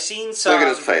face. I've seen some. Look at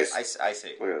his face. I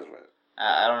see. Look at his face.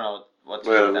 I don't know what to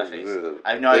do with that face.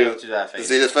 I have no idea what to do with that face.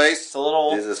 See his face? It's a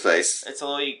little. This is his face. It's a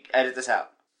little. You edit this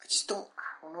out. I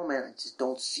don't know, man. I just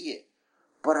don't see it.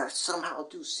 But I somehow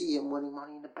do see him winning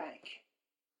Money in the Bank.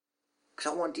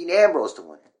 Because I want Dean Ambrose to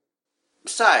win it.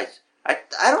 Besides, I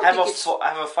don't think it's...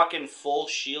 Have a fucking full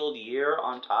Shield year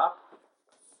on top?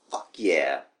 Fuck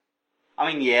yeah.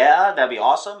 I mean, yeah, that'd be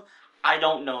awesome. I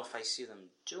don't know if I see them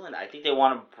doing that. I think they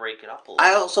want to break it up a little.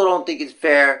 I also don't think it's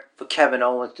fair for Kevin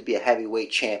Owens to be a heavyweight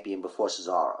champion before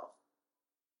Cesaro.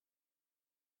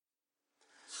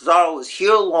 Cesaro was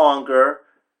here longer.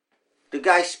 The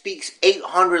guy speaks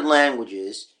 800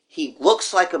 languages. He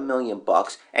looks like $1 million,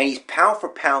 and he's pound for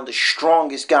pound the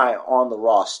strongest guy on the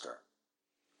roster.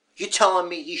 You telling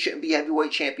me he shouldn't be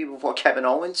heavyweight champion before Kevin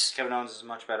Owens? Kevin Owens is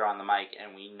much better on the mic,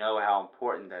 and we know how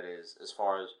important that is as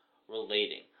far as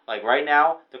relating. Like right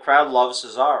now, the crowd loves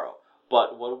Cesaro,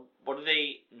 but what do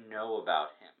they know about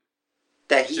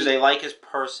him? Do they like his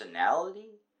personality,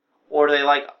 or do they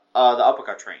like the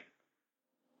uppercut train?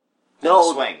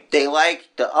 No, swing. They like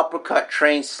the uppercut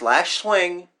train /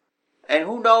 swing, And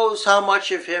who knows how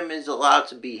much of him is allowed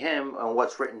to be him and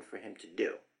what's written for him to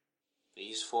do.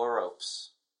 These four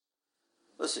ropes.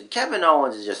 Listen, Kevin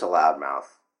Owens is just a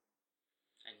loudmouth.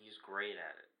 And he's great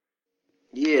at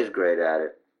it. He is great at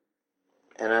it.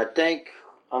 And I think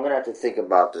I'm going to have to think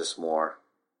about this more.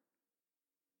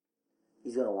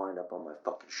 He's going to wind up on my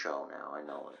fucking show now. I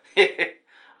know it.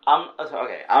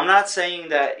 I'm not saying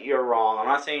that you're wrong. I'm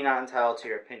not saying you're not entitled to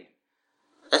your opinion.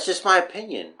 That's just my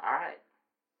opinion. Alright.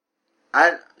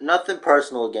 Nothing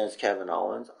personal against Kevin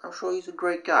Owens. I'm sure he's a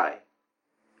great guy.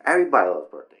 Everybody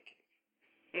loves birthday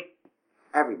cake.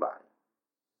 Everybody.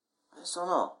 I just don't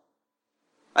know.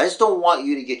 I just don't want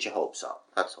you to get your hopes up.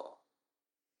 That's all.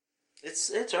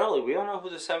 It's early. We don't know who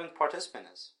the 7th participant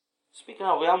is. Speaking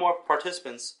of, we have more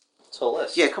participants to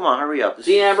list. Yeah, come on, hurry up.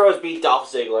 Dean Ambrose beat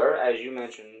Dolph Ziggler, as you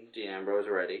mentioned. Dean Ambrose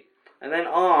already. And then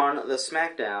on the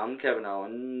Smackdown, Kevin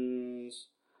Owens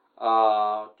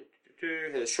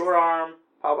hit a short arm,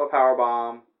 pop-up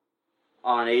powerbomb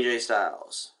on AJ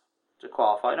Styles to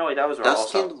qualify. No, wait, that was Raw.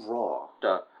 That's in Raw.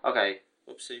 Duh. Okay.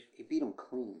 Oopsie. He beat him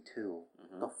clean, too.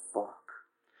 The fuck?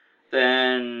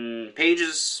 Then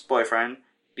Paige's boyfriend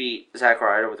beat Zack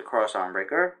Ryder with a cross arm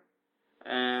breaker.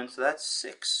 And so that's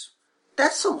 6.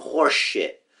 That's some horse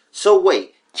shit. So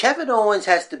wait, Kevin Owens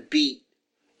has to beat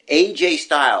AJ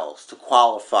Styles to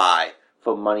qualify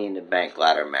for Money in the Bank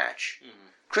ladder match. Mm-hmm.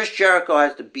 Chris Jericho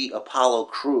has to beat Apollo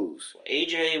Crews.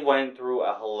 AJ went through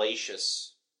a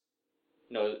hellacious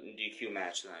no DQ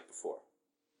match the night before.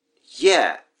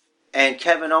 Yeah, and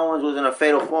Kevin Owens was in a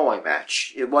fatal 4-way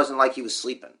match. It wasn't like he was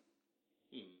sleeping.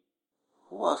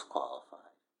 Who else qualified?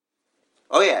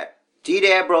 Oh yeah, Dean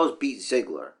Ambrose beat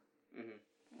Ziggler.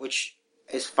 Which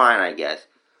is fine, I guess.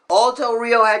 All Del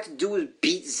Rio had to do was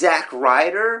beat Zack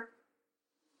Ryder.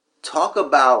 Talk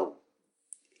about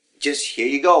just, here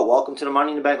you go, welcome to the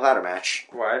Money in the Bank ladder match.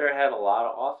 Ryder had a lot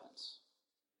of offense.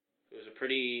 It was a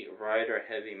pretty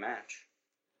Ryder-heavy match.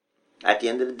 At the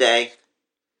end of the day,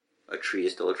 a tree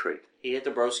is still a tree. He hit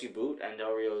the broski boot, and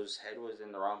Del Rio's head was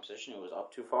in the wrong position. It was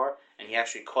up too far, and he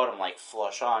actually caught him like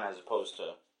flush on as opposed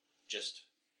to just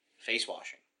face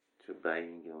washing. Too bad you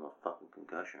didn't give him a fucking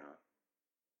concussion. Huh?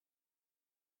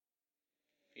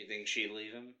 You think she'd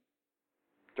leave him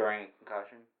during a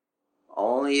concussion?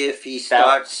 Only if he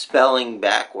starts spelling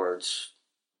backwards.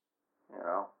 You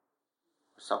know?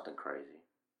 Something crazy.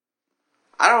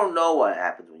 I don't know what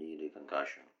happens when you get a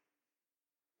concussion.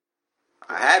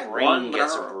 I had one,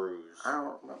 gets a bruise. I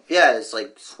don't know. Yeah, it's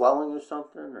like swelling or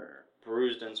something, or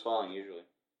bruised and swelling usually.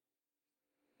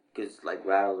 Because like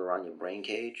rattles around your brain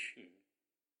cage.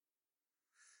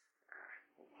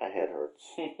 My head hurts.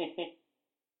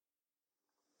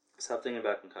 Something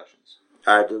about concussions.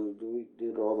 Alright, do we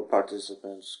do all the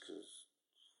participants? Because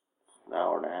an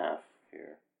hour and a half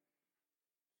here.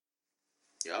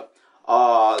 Yep.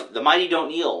 The Mighty Don't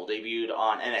Kneel debuted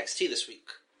on NXT this week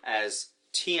as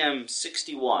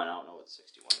TM61. I don't know what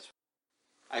 61 is.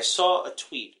 I saw a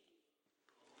tweet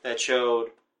that showed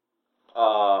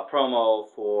a promo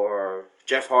for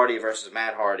Jeff Hardy versus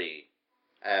Matt Hardy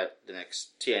at the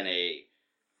next TNA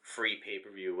free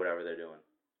pay-per-view, whatever they're doing.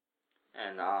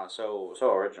 And so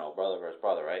original, brother versus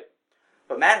brother, right?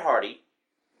 But Matt Hardy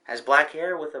has black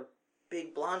hair with a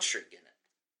big blonde streak in it.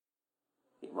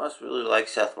 He must really like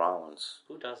Seth Rollins.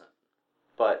 Who doesn't?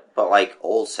 But like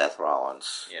old Seth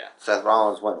Rollins. Yeah. Seth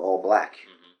Rollins went all black.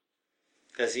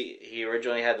 Because he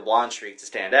originally had the blonde streak to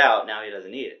stand out, now he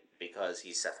doesn't need it because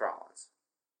he's Seth Rollins.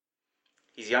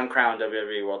 He's the uncrowned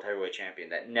WWE World Heavyweight Champion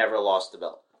that never lost the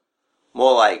belt.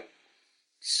 More like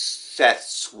Seth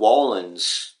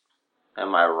Swollen's.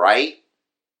 Am I right?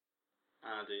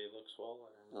 Do you look swole?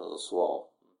 A little swole.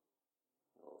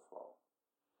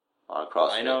 On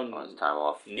CrossFit. I know. On his time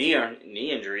off.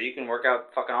 Knee injury. You can work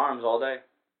out fucking arms all day.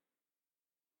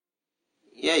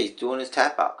 Yeah, he's doing his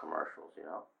tap out commercials. You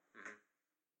know.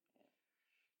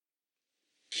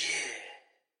 Yeah.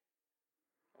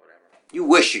 Whatever. You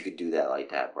wish you could do that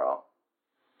like that, bro.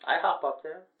 I hop up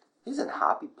there. He doesn't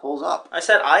hop. He pulls up. I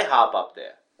said I hop up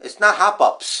there. It's not hop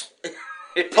ups.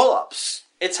 Pull-ups.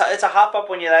 It's a hop up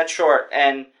when you're that short,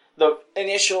 and the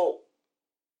initial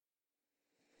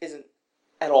isn't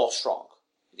at all strong.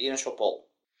 The initial pull.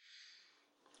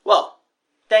 Well,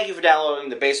 thank you for downloading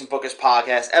the Basement Bookers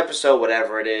podcast, episode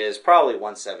whatever it is, probably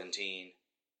 117.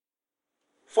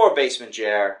 For Basement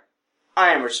Jer,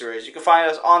 I am Rich the Riz. You can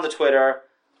find us on the Twitter.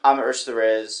 I'm at Rich the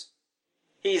Riz.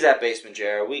 He's at Basement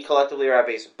Jer. We collectively are at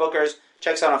Basement Bookers.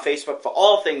 Check us out on Facebook for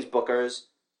all things Bookers.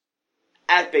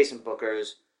 At Basement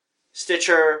Bookers,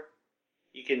 Stitcher,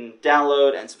 you can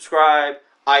download and subscribe,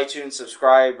 iTunes,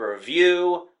 subscribe,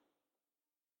 review.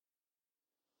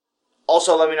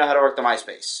 Also, let me know how to work the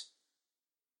MySpace.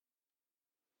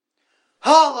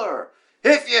 Holler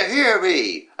if you hear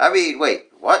me. I mean, wait,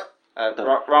 what?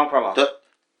 Wrong promo.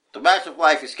 The match of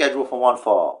life is scheduled for one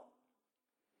fall.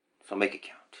 So make it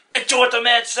count. And do what the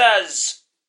man says.